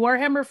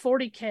Warhammer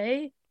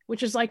 40K,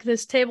 which is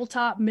this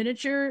tabletop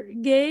miniature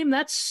game.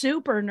 That's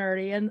super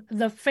nerdy. And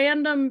the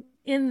fandom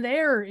in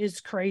there is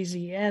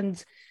crazy.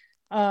 And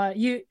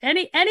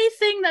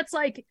anything that's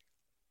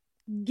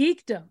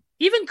geekdom,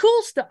 even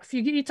cool stuff.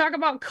 You talk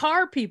about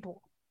car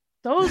people.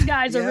 Those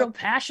guys are real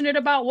passionate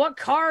about what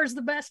car is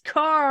the best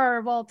car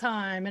of all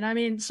time. And I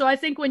mean, so I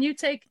think when you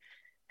take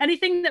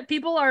anything that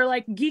people are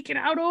like geeking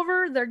out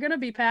over, they're going to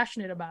be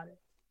passionate about it.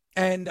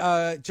 And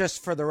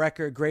just for the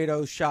record,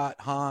 Grado shot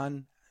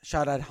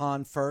at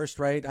Han first,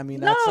 right? I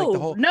mean, that's like the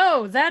whole.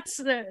 No,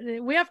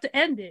 we have to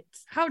end it.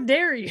 How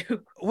dare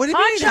you? What do you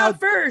Han mean? shot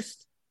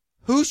first.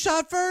 Who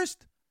shot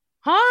first?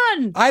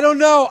 Han. I don't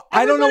know.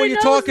 I don't know what Everybody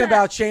you're talking knows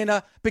about,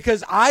 Shayna,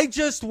 because I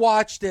just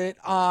watched it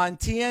on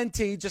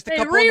TNT just a They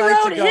couple of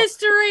nights rewrote ago.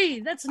 history.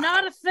 That's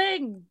not a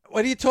thing.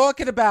 What are you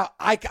talking about?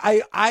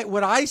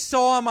 What I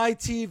saw on my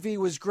TV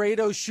was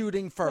Grado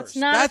shooting first.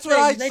 That's what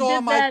I saw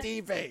on my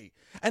TV.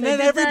 And then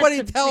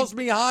everybody tells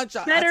me Han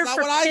shot. That's not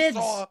what I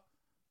saw.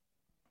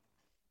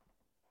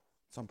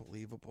 It's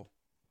unbelievable.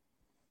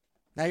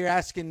 Now you're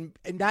asking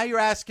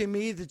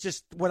me that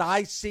just what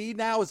I see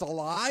now is a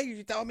lie?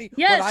 You telling me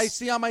what I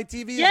see on my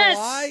TV is a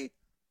lie?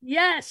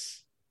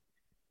 Yes.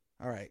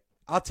 All right.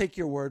 I'll take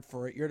your word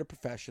for it. You're the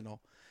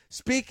professional.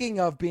 Speaking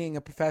of being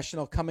a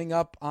professional, coming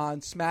up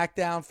on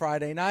Smackdown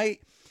Friday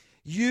night,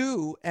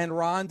 you and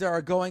Ronda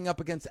are going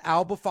up against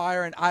Alba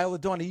Fire and Isla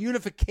Dawn, a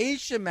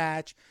unification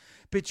match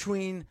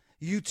between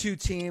you two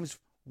teams,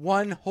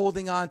 one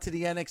holding on to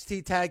the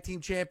NXT Tag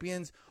Team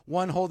Champions,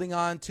 one holding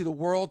on to the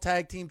World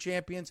Tag Team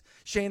Champions.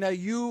 Shayna,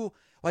 you,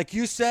 like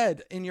you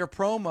said in your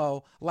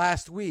promo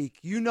last week,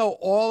 you know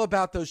all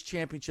about those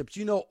championships.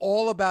 You know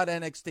all about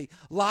NXT.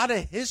 A lot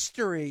of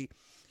history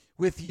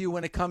with you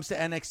when it comes to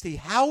NXT.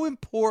 How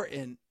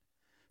important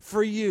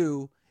for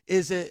you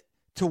is it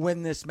to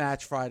win this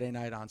match Friday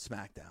night on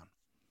SmackDown?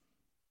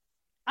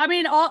 I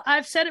mean,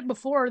 I've said it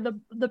before,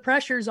 the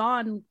pressure's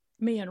on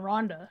me and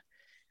Ronda.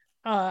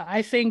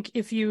 I think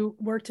if you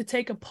were to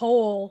take a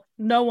poll,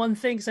 no one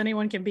thinks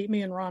anyone can beat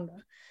me and Ronda.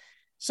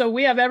 So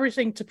we have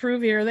everything to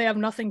prove here. They have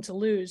nothing to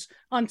lose.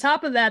 On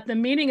top of that, the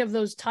meaning of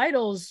those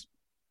titles,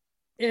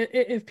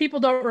 if people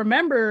don't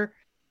remember,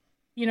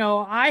 you know,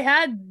 I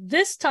had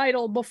this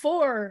title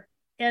before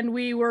and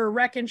we were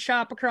wrecking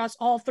shop across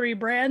all three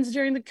brands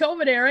during the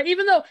COVID era,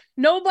 even though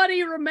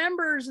nobody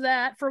remembers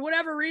that for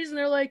whatever reason.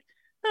 They're like,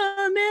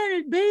 oh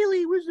man,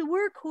 Bailey was the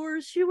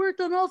workhorse. She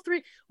worked on all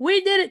three. We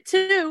did it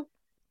too.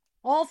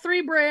 All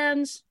three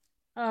brands,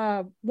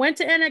 went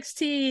to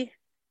NXT,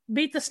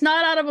 beat the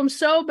snot out of them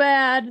so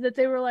bad that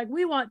they were like,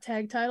 we want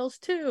tag titles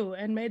too,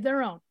 and made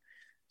their own.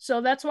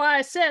 So that's why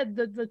I said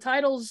that the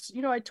titles,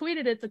 you know, I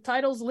tweeted it, the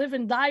titles live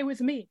and die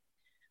with me.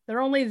 They're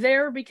only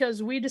there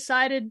because we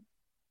decided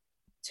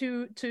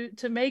to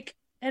make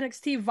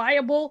NXT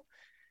viable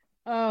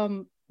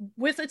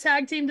with a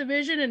tag team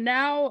division. And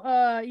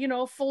now, you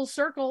know, full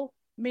circle,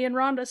 me and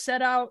Ronda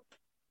set out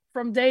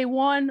from day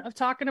one of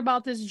talking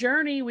about this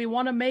journey. We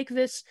want to make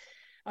this,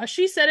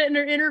 she said it in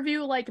her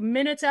interview, like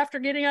minutes after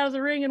getting out of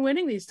the ring and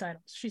winning these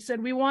titles. She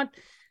said, we want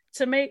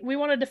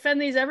to defend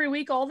these every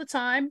week, all the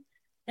time.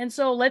 And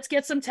so let's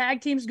get some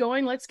tag teams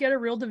going. Let's get a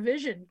real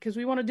division because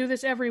we want to do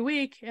this every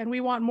week and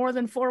we want more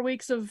than 4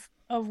 weeks of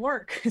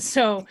work.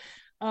 So,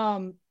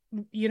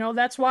 you know,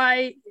 that's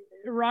why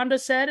Ronda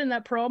said in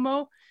that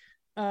promo,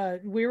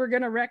 we were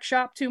going to wreck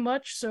shop too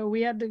much, so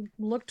we had to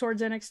look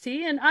towards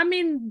NXT. And I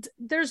mean,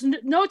 there's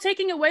no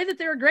taking away that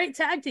they're a great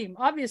tag team,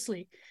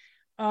 obviously.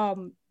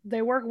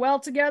 They work well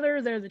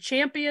together. They're the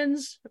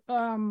champions.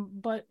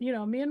 But, you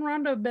know, me and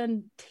Ronda have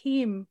been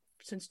team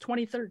since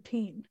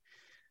 2013.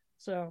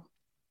 So.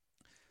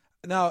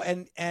 No,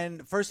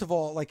 and first of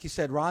all, like you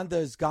said,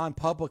 Ronda's gone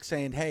public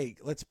saying, hey,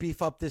 let's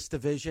beef up this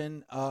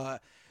division.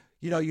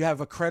 You know, you have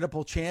a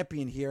credible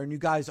champion here, and you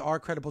guys are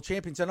credible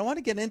champions. And I want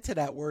to get into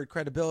that word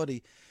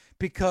credibility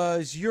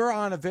because you're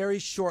on a very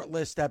short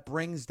list that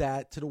brings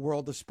that to the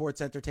world of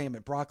sports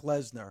entertainment. Brock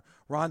Lesnar,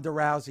 Ronda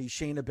Rousey,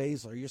 Shayna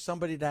Baszler. You're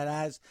somebody that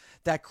has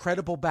that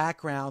credible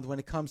background when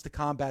it comes to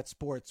combat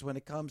sports, when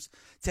it comes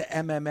to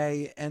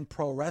MMA and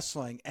pro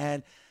wrestling.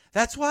 And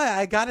that's why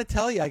I got to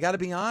tell you, I got to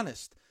be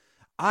honest.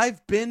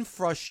 I've been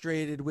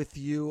frustrated with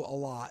you a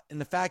lot.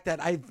 And the fact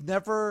that I've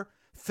never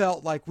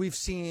felt like we've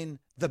seen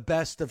the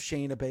best of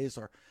Shayna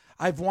Baszler.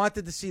 I've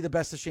wanted to see the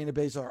best of Shayna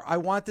Baszler. I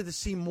wanted to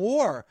see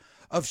more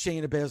of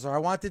Shayna Baszler. I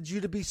wanted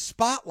you to be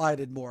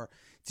spotlighted more.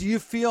 Do you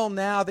feel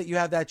now that you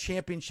have that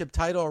championship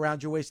title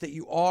around your waist that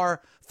you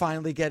are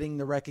finally getting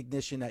the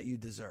recognition that you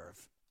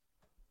deserve?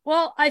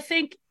 Well, I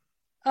think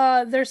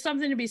there's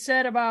something to be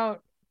said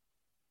about,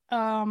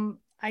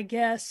 I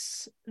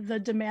guess, the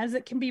demands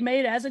that can be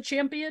made as a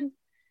champion.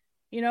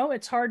 You know,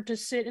 it's hard to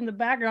sit in the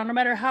background, no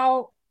matter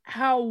how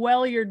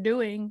well you're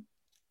doing,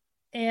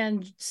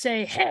 and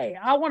say, hey,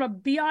 I want to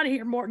be on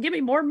here more, give me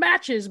more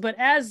matches. But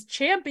as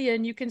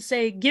champion, you can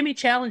say, give me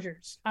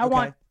challengers. I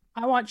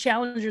want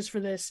challengers for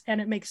this. And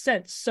it makes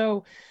sense.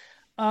 So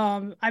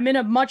I'm in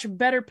a much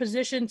better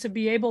position to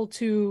be able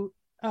to,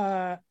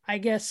 I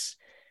guess,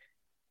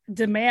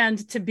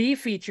 demand to be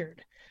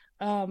featured.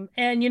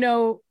 And, you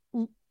know,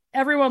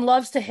 everyone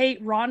loves to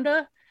hate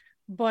Ronda,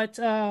 but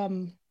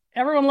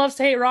everyone loves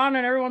to hate Ronda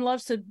and everyone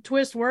loves to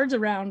twist words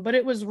around, but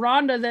it was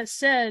Ronda that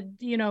said,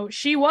 you know,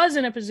 she was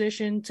in a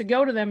position to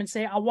go to them and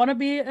say, I want to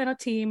be in a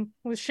team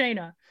with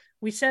Shayna.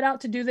 We set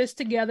out to do this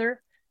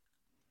together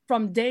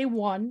from day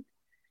one,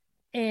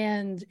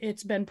 and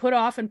it's been put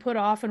off,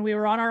 and we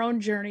were on our own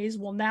journeys.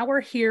 Well, now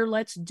we're here.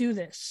 Let's do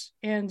this.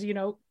 And, you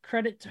know,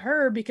 credit to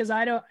her, because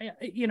I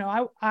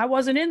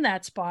wasn't in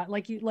that spot.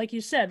 Like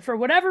you said, for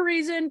whatever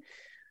reason,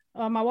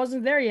 I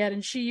wasn't there yet.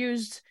 And she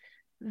used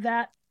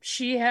that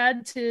she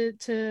had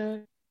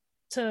to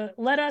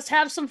let us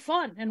have some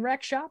fun and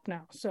wreck shop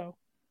now. So,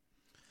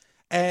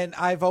 and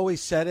I've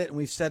always said it, and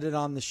we've said it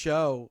on the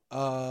show.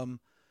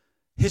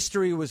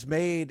 History was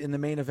made in the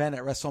main event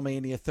at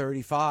WrestleMania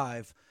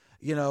 35.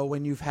 You know,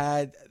 when you've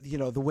had, you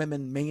know, the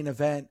women main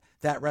event,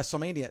 that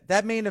WrestleMania,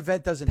 that main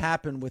event doesn't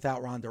happen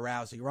without Ronda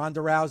Rousey. Ronda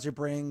Rousey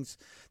brings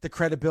the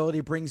credibility,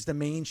 brings the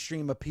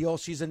mainstream appeal.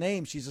 She's a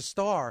name, she's a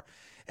star.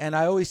 And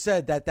I always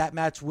said that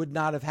match would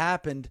not have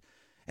happened.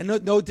 And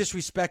no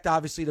disrespect,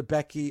 obviously, to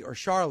Becky or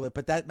Charlotte,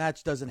 but that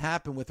match doesn't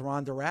happen with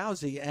Ronda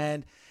Rousey.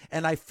 And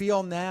I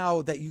feel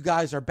now that you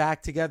guys are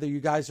back together,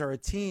 you guys are a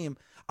team.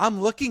 I'm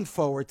looking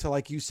forward to,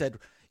 like you said,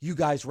 you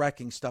guys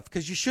wrecking stuff,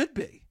 because you should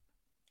be.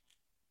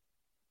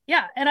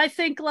 Yeah, and I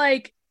think,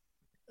 like,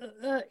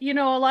 you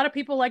know, a lot of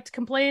people like to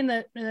complain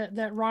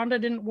that Ronda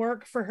didn't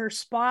work for her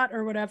spot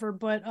or whatever,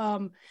 but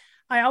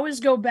I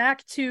always go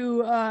back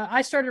to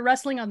I started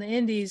wrestling on the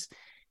indies,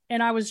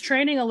 and I was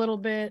training a little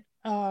bit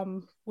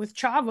with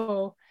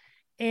Chavo,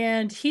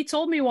 and he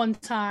told me one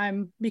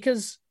time,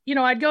 because, you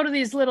know, I'd go to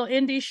these little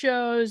indie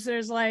shows.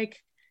 There's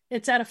like,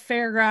 it's at a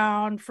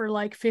fairground for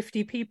like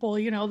 50 people,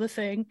 you know, the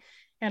thing.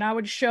 And I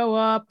would show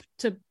up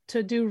to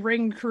do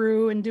ring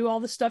crew and do all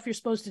the stuff you're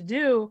supposed to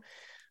do.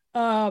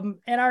 And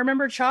I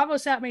remember Chavo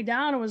sat me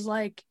down and was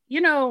like,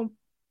 you know,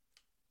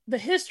 the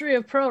history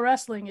of pro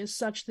wrestling is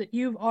such that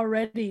you've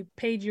already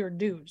paid your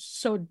dues.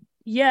 So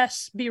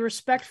yes, be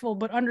respectful,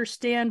 but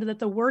understand that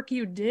the work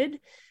you did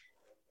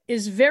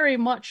is very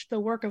much the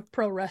work of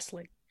pro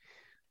wrestling.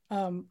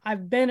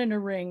 I've been in a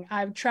ring.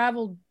 I've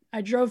traveled.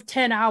 I drove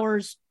 10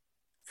 hours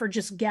for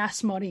just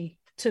gas money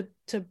to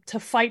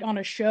fight on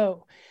a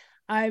show.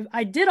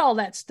 I did all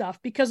that stuff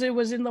because it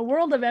was in the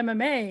world of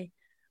MMA.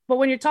 But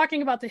when you're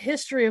talking about the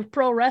history of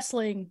pro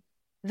wrestling,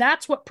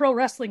 that's what pro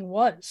wrestling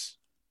was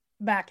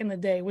back in the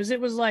day. It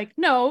was like,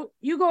 no,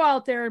 you go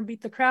out there and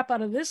beat the crap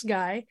out of this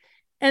guy,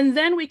 and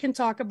then we can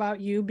talk about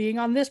you being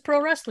on this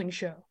pro wrestling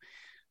show.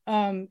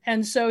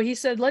 And so he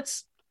said,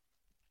 let's,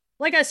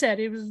 like I said,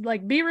 it was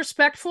like, be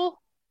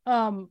respectful,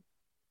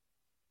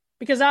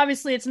 because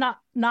obviously it's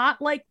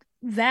not like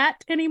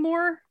that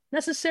anymore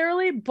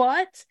necessarily,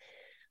 but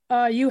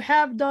you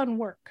have done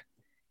work.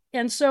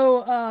 And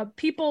so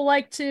people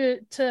like to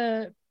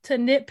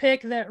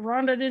nitpick that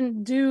Ronda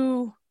didn't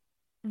do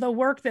the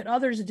work that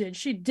others did.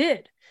 She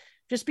did.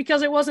 Just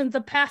because it wasn't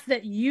the path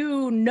that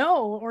you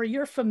know or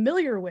you're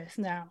familiar with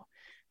now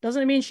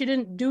doesn't mean she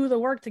didn't do the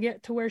work to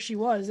get to where she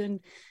was. And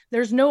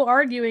there's no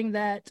arguing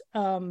that,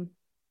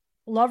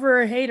 love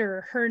her or hate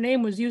her, her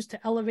name was used to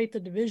elevate the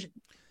division.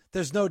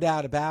 There's no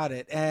doubt about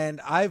it.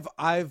 And I've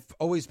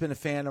always been a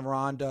fan of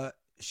Ronda.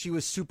 She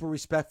was super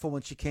respectful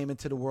when she came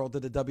into the world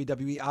of the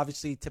WWE,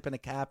 obviously tipping a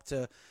cap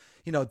to,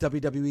 you know,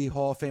 WWE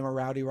Hall of Famer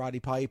Roddy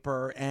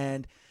Piper.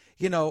 And,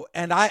 you know,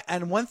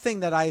 and one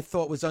thing that I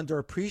thought was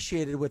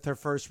underappreciated with her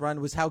first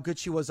run was how good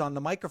she was on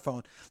the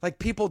microphone. Like,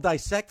 people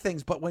dissect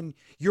things, but when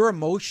you're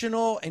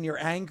emotional and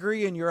you're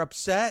angry and you're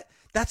upset,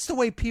 that's the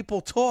way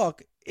people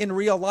talk in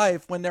real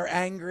life when they're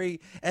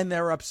angry and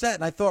they're upset.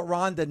 And I thought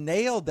Ronda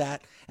nailed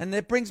that. And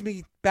it brings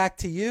me back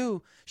to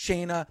you,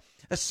 Shayna,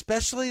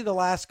 especially the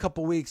last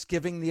couple weeks,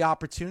 giving the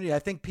opportunity. I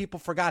think people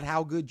forgot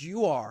how good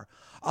you are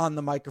on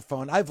the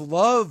microphone. I've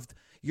loved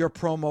your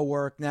promo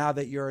work now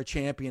that you're a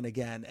champion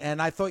again.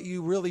 And I thought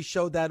you really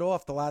showed that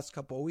off the last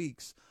couple of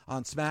weeks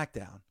on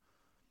SmackDown.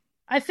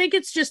 I think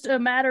it's just a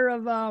matter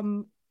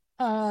of,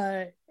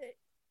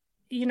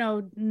 you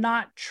know,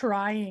 not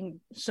trying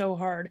so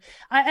hard.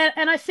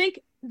 I think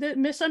the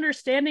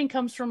misunderstanding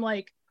comes from,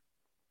 like,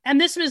 and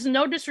this is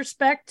no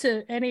disrespect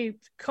to any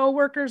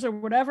coworkers or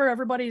whatever,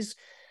 everybody's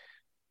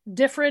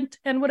different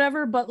and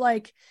whatever, but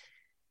like,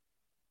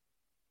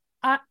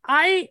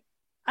 I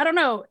don't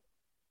know.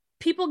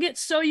 People get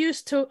so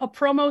used to a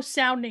promo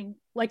sounding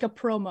like a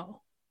promo.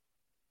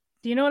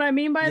 Do you know what I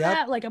mean by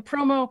that? Like, a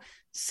promo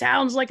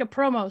sounds like a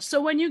promo.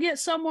 So when you get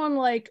someone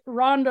like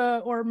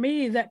Ronda or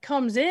me that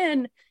comes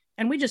in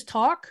and we just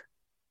talk,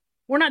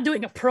 we're not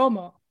doing a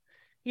promo.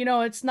 You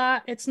know, it's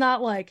not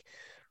like,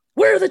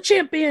 we're the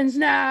champions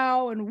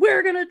now and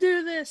we're going to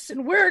do this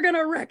and we're going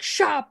to wreck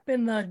shop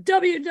in the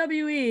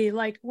WWE.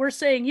 Like, we're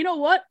saying, you know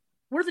what?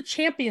 We're the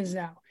champions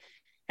now.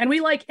 And we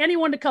like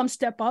anyone to come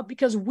step up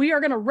because we are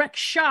going to wreck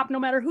shop no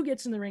matter who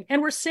gets in the ring. And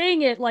we're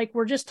saying it like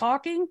we're just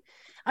talking.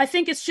 I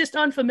think it's just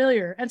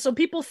unfamiliar. And so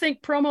people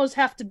think promos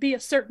have to be a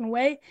certain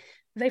way.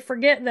 They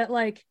forget that,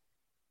 like,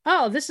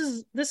 oh, this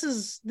is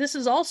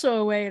also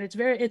a way. And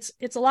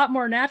it's a lot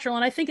more natural.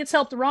 And I think it's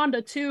helped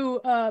Ronda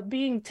too,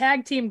 being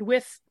tag teamed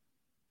with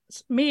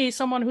me,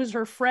 someone who's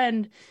her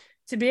friend,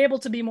 to be able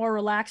to be more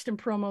relaxed in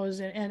promos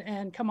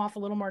and come off a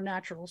little more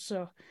natural.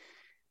 So,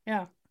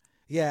 yeah.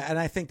 Yeah, and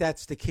I think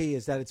that's the key,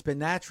 is that it's been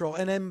natural.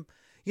 And then,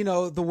 you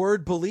know, the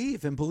word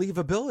believe and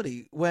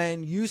believability.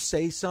 When you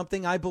say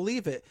something, I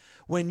believe it.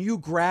 When you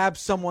grab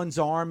someone's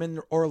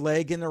arm or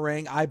leg in the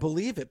ring, I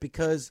believe it.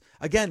 Because,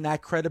 again,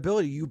 that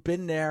credibility, you've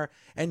been there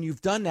and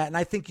you've done that. And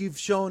I think you've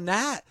shown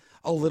that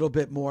a little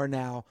bit more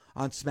now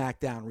on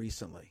SmackDown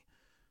recently.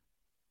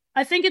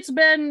 I think it's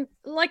been,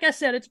 like I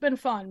said, it's been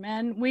fun,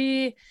 man.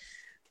 We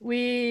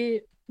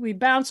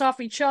bounce off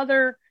each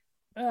other,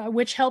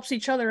 which helps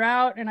each other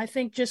out. And I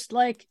think just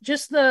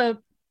the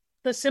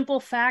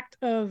simple fact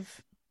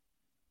of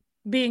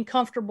being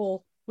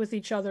comfortable with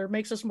each other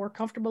makes us more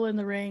comfortable in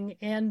the ring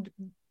and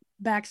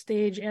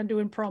backstage and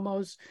doing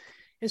promos.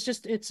 It's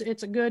just,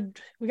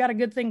 we got a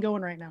good thing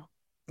going right now.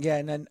 Yeah.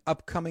 And then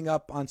coming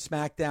up on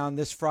SmackDown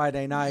this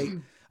Friday night,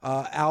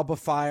 Alba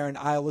Fire and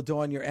Isla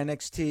Dawn, your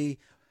NXT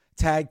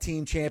tag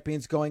team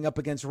champions, going up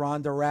against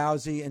Ronda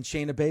Rousey and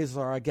Shayna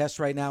Baszler, our guests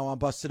right now on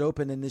Busted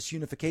Open in this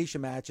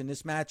unification match. And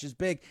this match is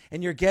big,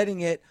 and you're getting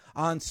it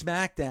on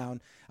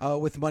SmackDown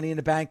with Money in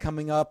the Bank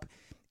coming up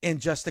in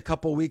just a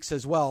couple weeks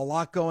as well. A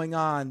lot going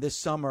on this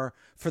summer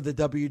for the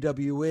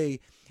WWE.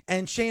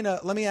 And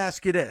Shayna, let me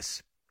ask you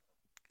this.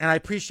 And I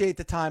appreciate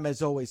the time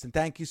as always, and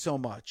thank you so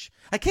much.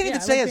 I can't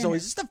even say as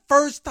always. This is the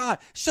first time.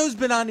 Show's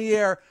been on the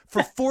air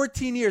for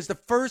 14 years. The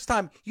first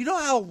time. You know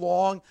how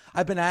long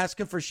I've been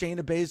asking for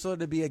Shayna Baszler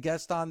to be a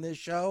guest on this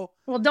show?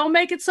 Well, don't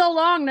make it so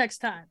long next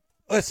time.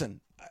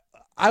 Listen,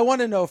 I want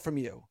to know from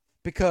you,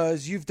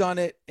 because you've done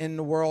it in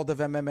the world of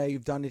MMA.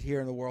 You've done it here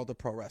in the world of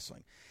pro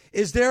wrestling.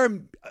 Is there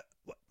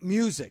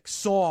music,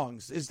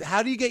 songs?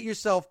 How do you get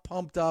yourself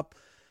pumped up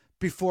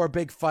before a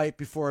big fight,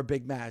 before a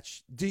big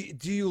match? Do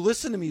you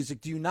listen to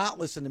music? Do you not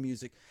listen to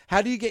music?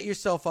 How do you get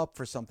yourself up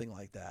for something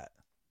like that?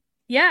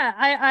 Yeah,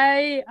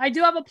 I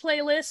do have a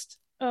playlist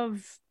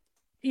of,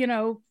 you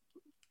know,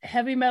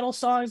 heavy metal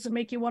songs that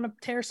make you want to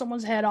tear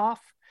someone's head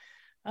off.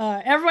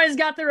 Everybody's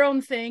got their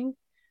own thing,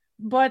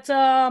 but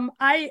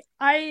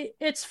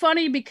it's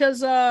funny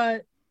because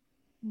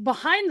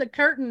behind the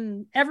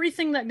curtain,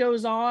 everything that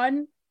goes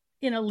on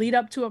in a lead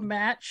up to a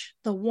match,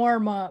 the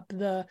warm up,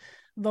 the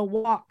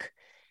walk,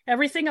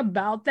 everything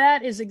about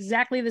that is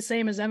exactly the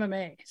same as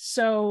MMA.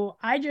 So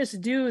I just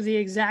do the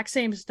exact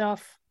same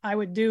stuff I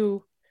would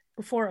do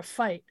before a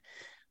fight.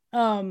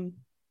 I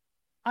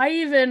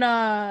even,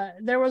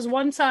 there was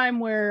one time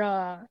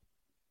where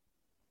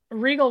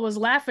Regal was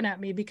laughing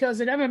at me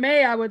because in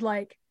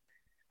MMA,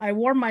 I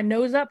warm my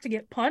nose up to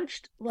get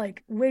punched,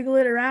 like wiggle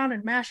it around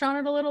and mash on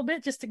it a little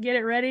bit just to get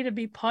it ready to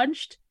be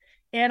punched.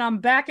 And I'm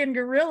back in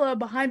Gorilla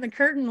behind the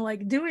curtain,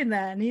 like doing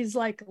that. And he's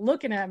like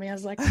looking at me. I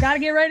was like, got to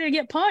get ready to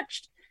get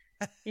punched.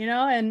 You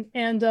know,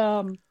 and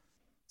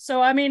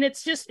so I mean,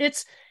 it's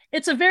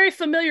a very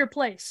familiar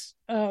place.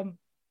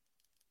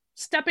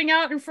 Stepping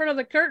out in front of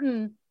the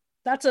curtain,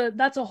 that's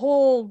a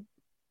whole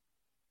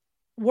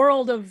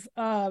world of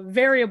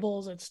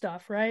variables and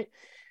stuff, right?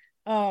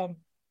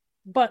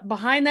 But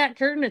behind that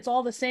curtain, it's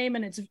all the same,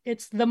 and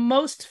it's the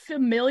most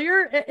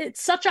familiar.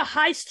 It's such a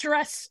high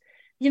stress.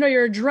 You know,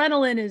 your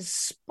adrenaline is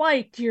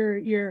spiked.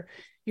 You're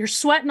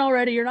sweating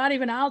already. You're not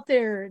even out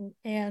there,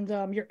 and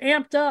you're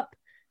amped up.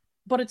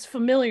 But it's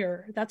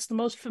familiar. That's the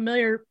most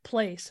familiar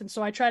place. And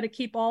so I try to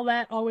keep all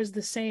that always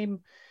the same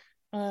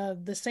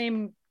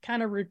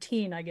kind of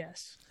routine, I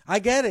guess. I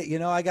get it. You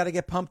know, I got to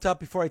get pumped up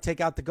before I take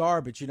out the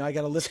garbage. You know, I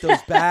got to lift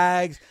those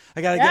bags.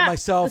 I got to get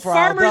myself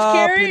riled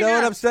up. You know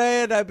what I'm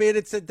saying? I mean,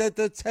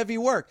 that's heavy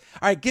work.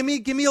 All right, give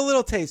me a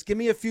little taste. Give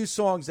me a few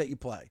songs that you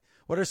play.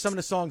 What are some of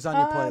the songs on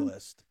your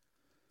playlist?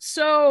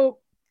 So,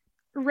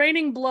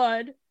 Raining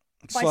Blood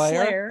by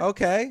Slayer.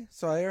 Okay,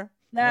 Slayer.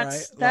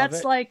 That's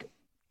like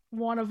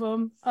one of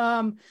them.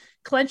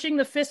 Clenching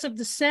the Fist of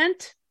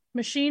Dissent,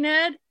 Machine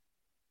Head.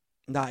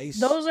 Nice.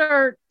 Those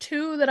are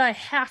two that I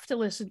have to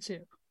listen to.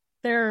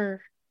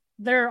 They're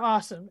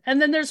awesome. And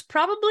then there's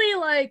probably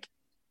like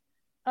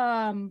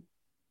a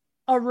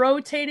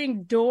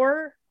rotating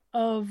door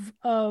of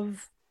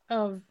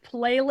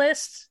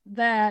playlists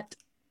that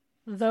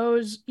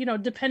those, you know,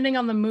 depending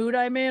on the mood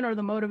I'm in or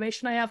the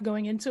motivation I have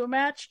going into a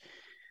match.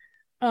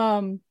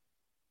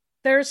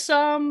 There's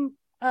a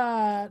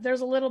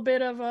little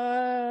bit of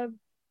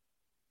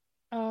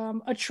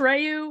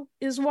Atreyu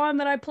is one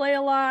that I play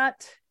a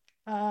lot.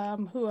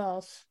 Who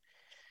else?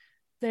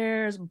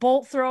 There's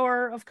Bolt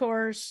Thrower, of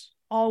course,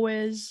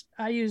 always.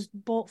 I used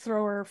Bolt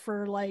Thrower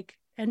for like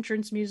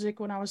entrance music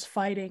when I was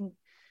fighting.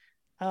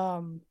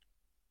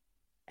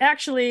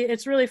 Actually,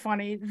 it's really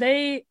funny.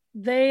 I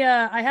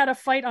had a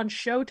fight on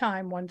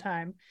Showtime one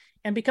time,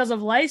 and because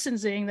of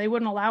licensing, they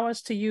wouldn't allow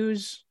us to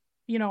use,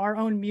 you know, our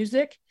own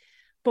music.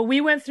 But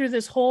we went through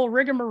this whole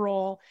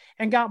rigmarole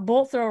and got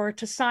Bolt Thrower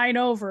to sign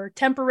over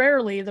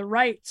temporarily the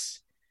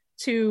rights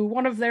to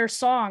one of their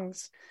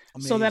songs.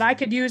 Amazing. So that I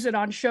could use it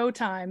on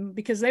Showtime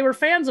because they were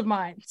fans of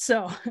mine.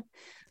 So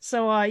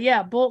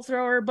yeah, Bolt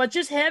Thrower, but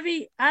just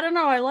heavy. I don't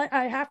know.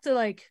 I have to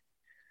like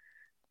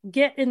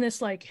get in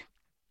this like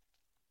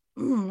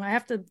I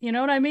have to, you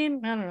know what I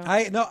mean? I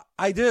don't know.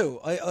 I do.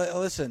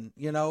 Listen,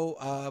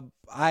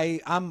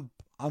 I'm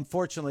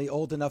unfortunately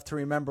old enough to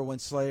remember when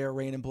Slayer,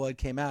 Rain and Blood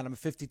came out. I'm a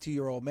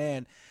 52-year-old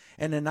man.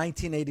 And in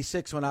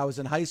 1986, when I was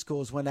in high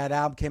school, is when that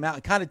album came out.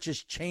 It kind of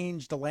just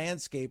changed the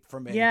landscape for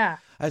me. Yeah.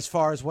 As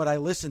far as what I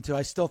listen to,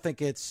 I still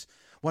think it's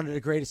one of the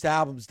greatest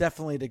albums,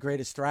 definitely the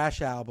greatest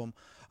thrash album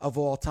of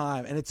all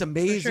time. And it's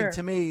amazing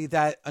to me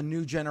that a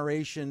new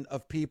generation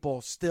of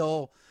people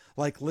still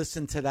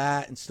listen to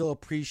that and still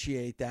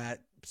appreciate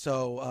that.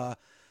 So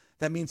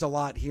that means a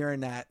lot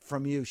hearing that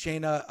from you.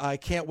 Shayna, I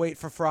can't wait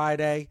for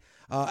Friday.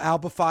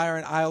 Alba Fire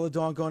and Isla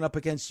Dawn going up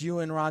against you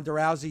and Ronda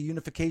Rousey,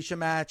 unification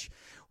match.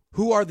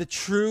 Who are the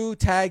true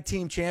tag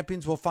team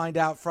champions? We'll find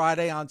out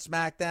Friday on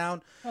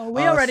SmackDown. Oh,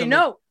 we already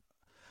know.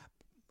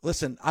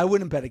 Listen, I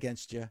wouldn't bet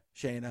against you,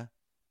 Shayna.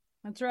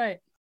 That's right.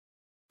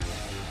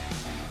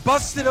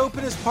 Busted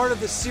Open is part of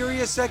the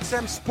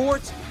SiriusXM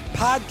Sports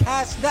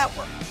Podcast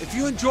Network. If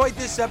you enjoyed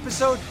this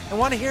episode and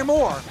want to hear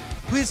more,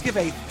 please give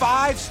a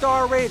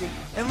 5-star rating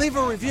and leave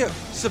a review.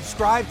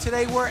 Subscribe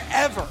today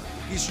wherever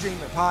you stream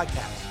your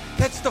podcast.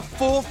 Catch the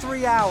full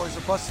 3 hours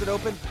of Busted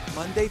Open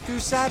Monday through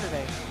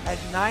Saturday at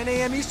 9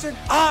 a.m. Eastern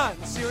on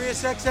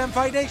SiriusXM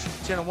Fight Nation,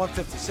 channel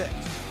 156.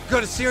 Go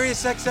to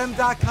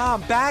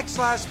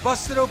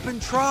SiriusXM.com/Busted Open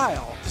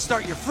Trial to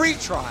start your free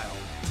trial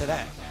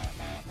today.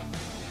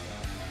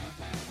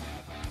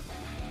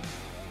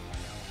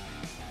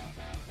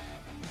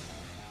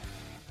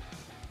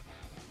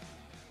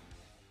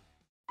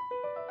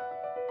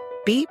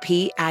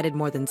 BP added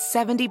more than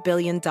 $70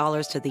 billion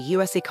to the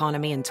U.S.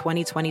 economy in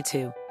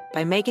 2022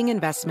 by making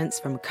investments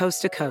from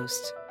coast to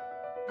coast.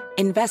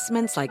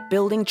 Investments like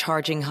building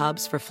charging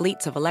hubs for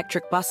fleets of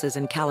electric buses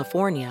in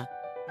California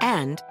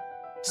and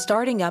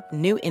starting up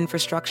new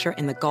infrastructure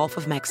in the Gulf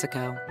of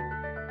Mexico.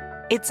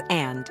 It's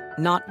and,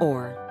 not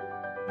or.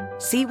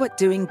 See what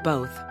doing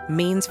both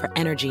means for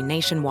energy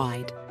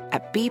nationwide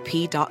at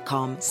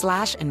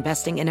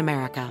bp.com/investing in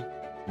America.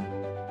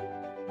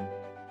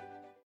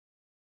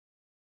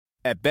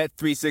 At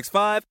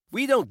Bet365,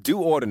 we don't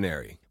do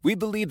ordinary. We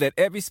believe that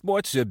every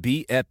sport should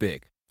be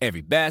epic.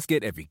 Every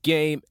basket, every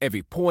game,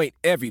 every point,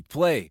 every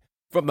play.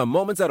 From the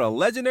moments that are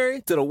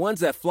legendary to the ones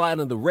that fly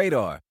under the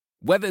radar.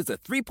 Whether it's a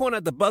three-pointer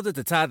at the buzzer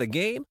to tie the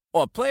game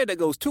or a player that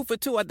goes 2 for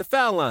 2 at the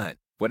foul line.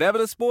 Whatever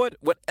the sport,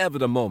 whatever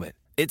the moment.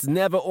 It's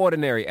never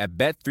ordinary at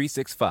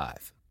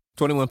Bet365.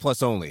 21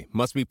 plus only.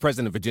 Must be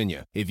present in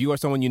Virginia. If you or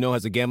someone you know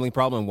has a gambling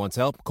problem and wants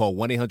help, call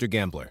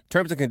 1-800-GAMBLER.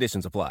 Terms and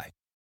conditions apply.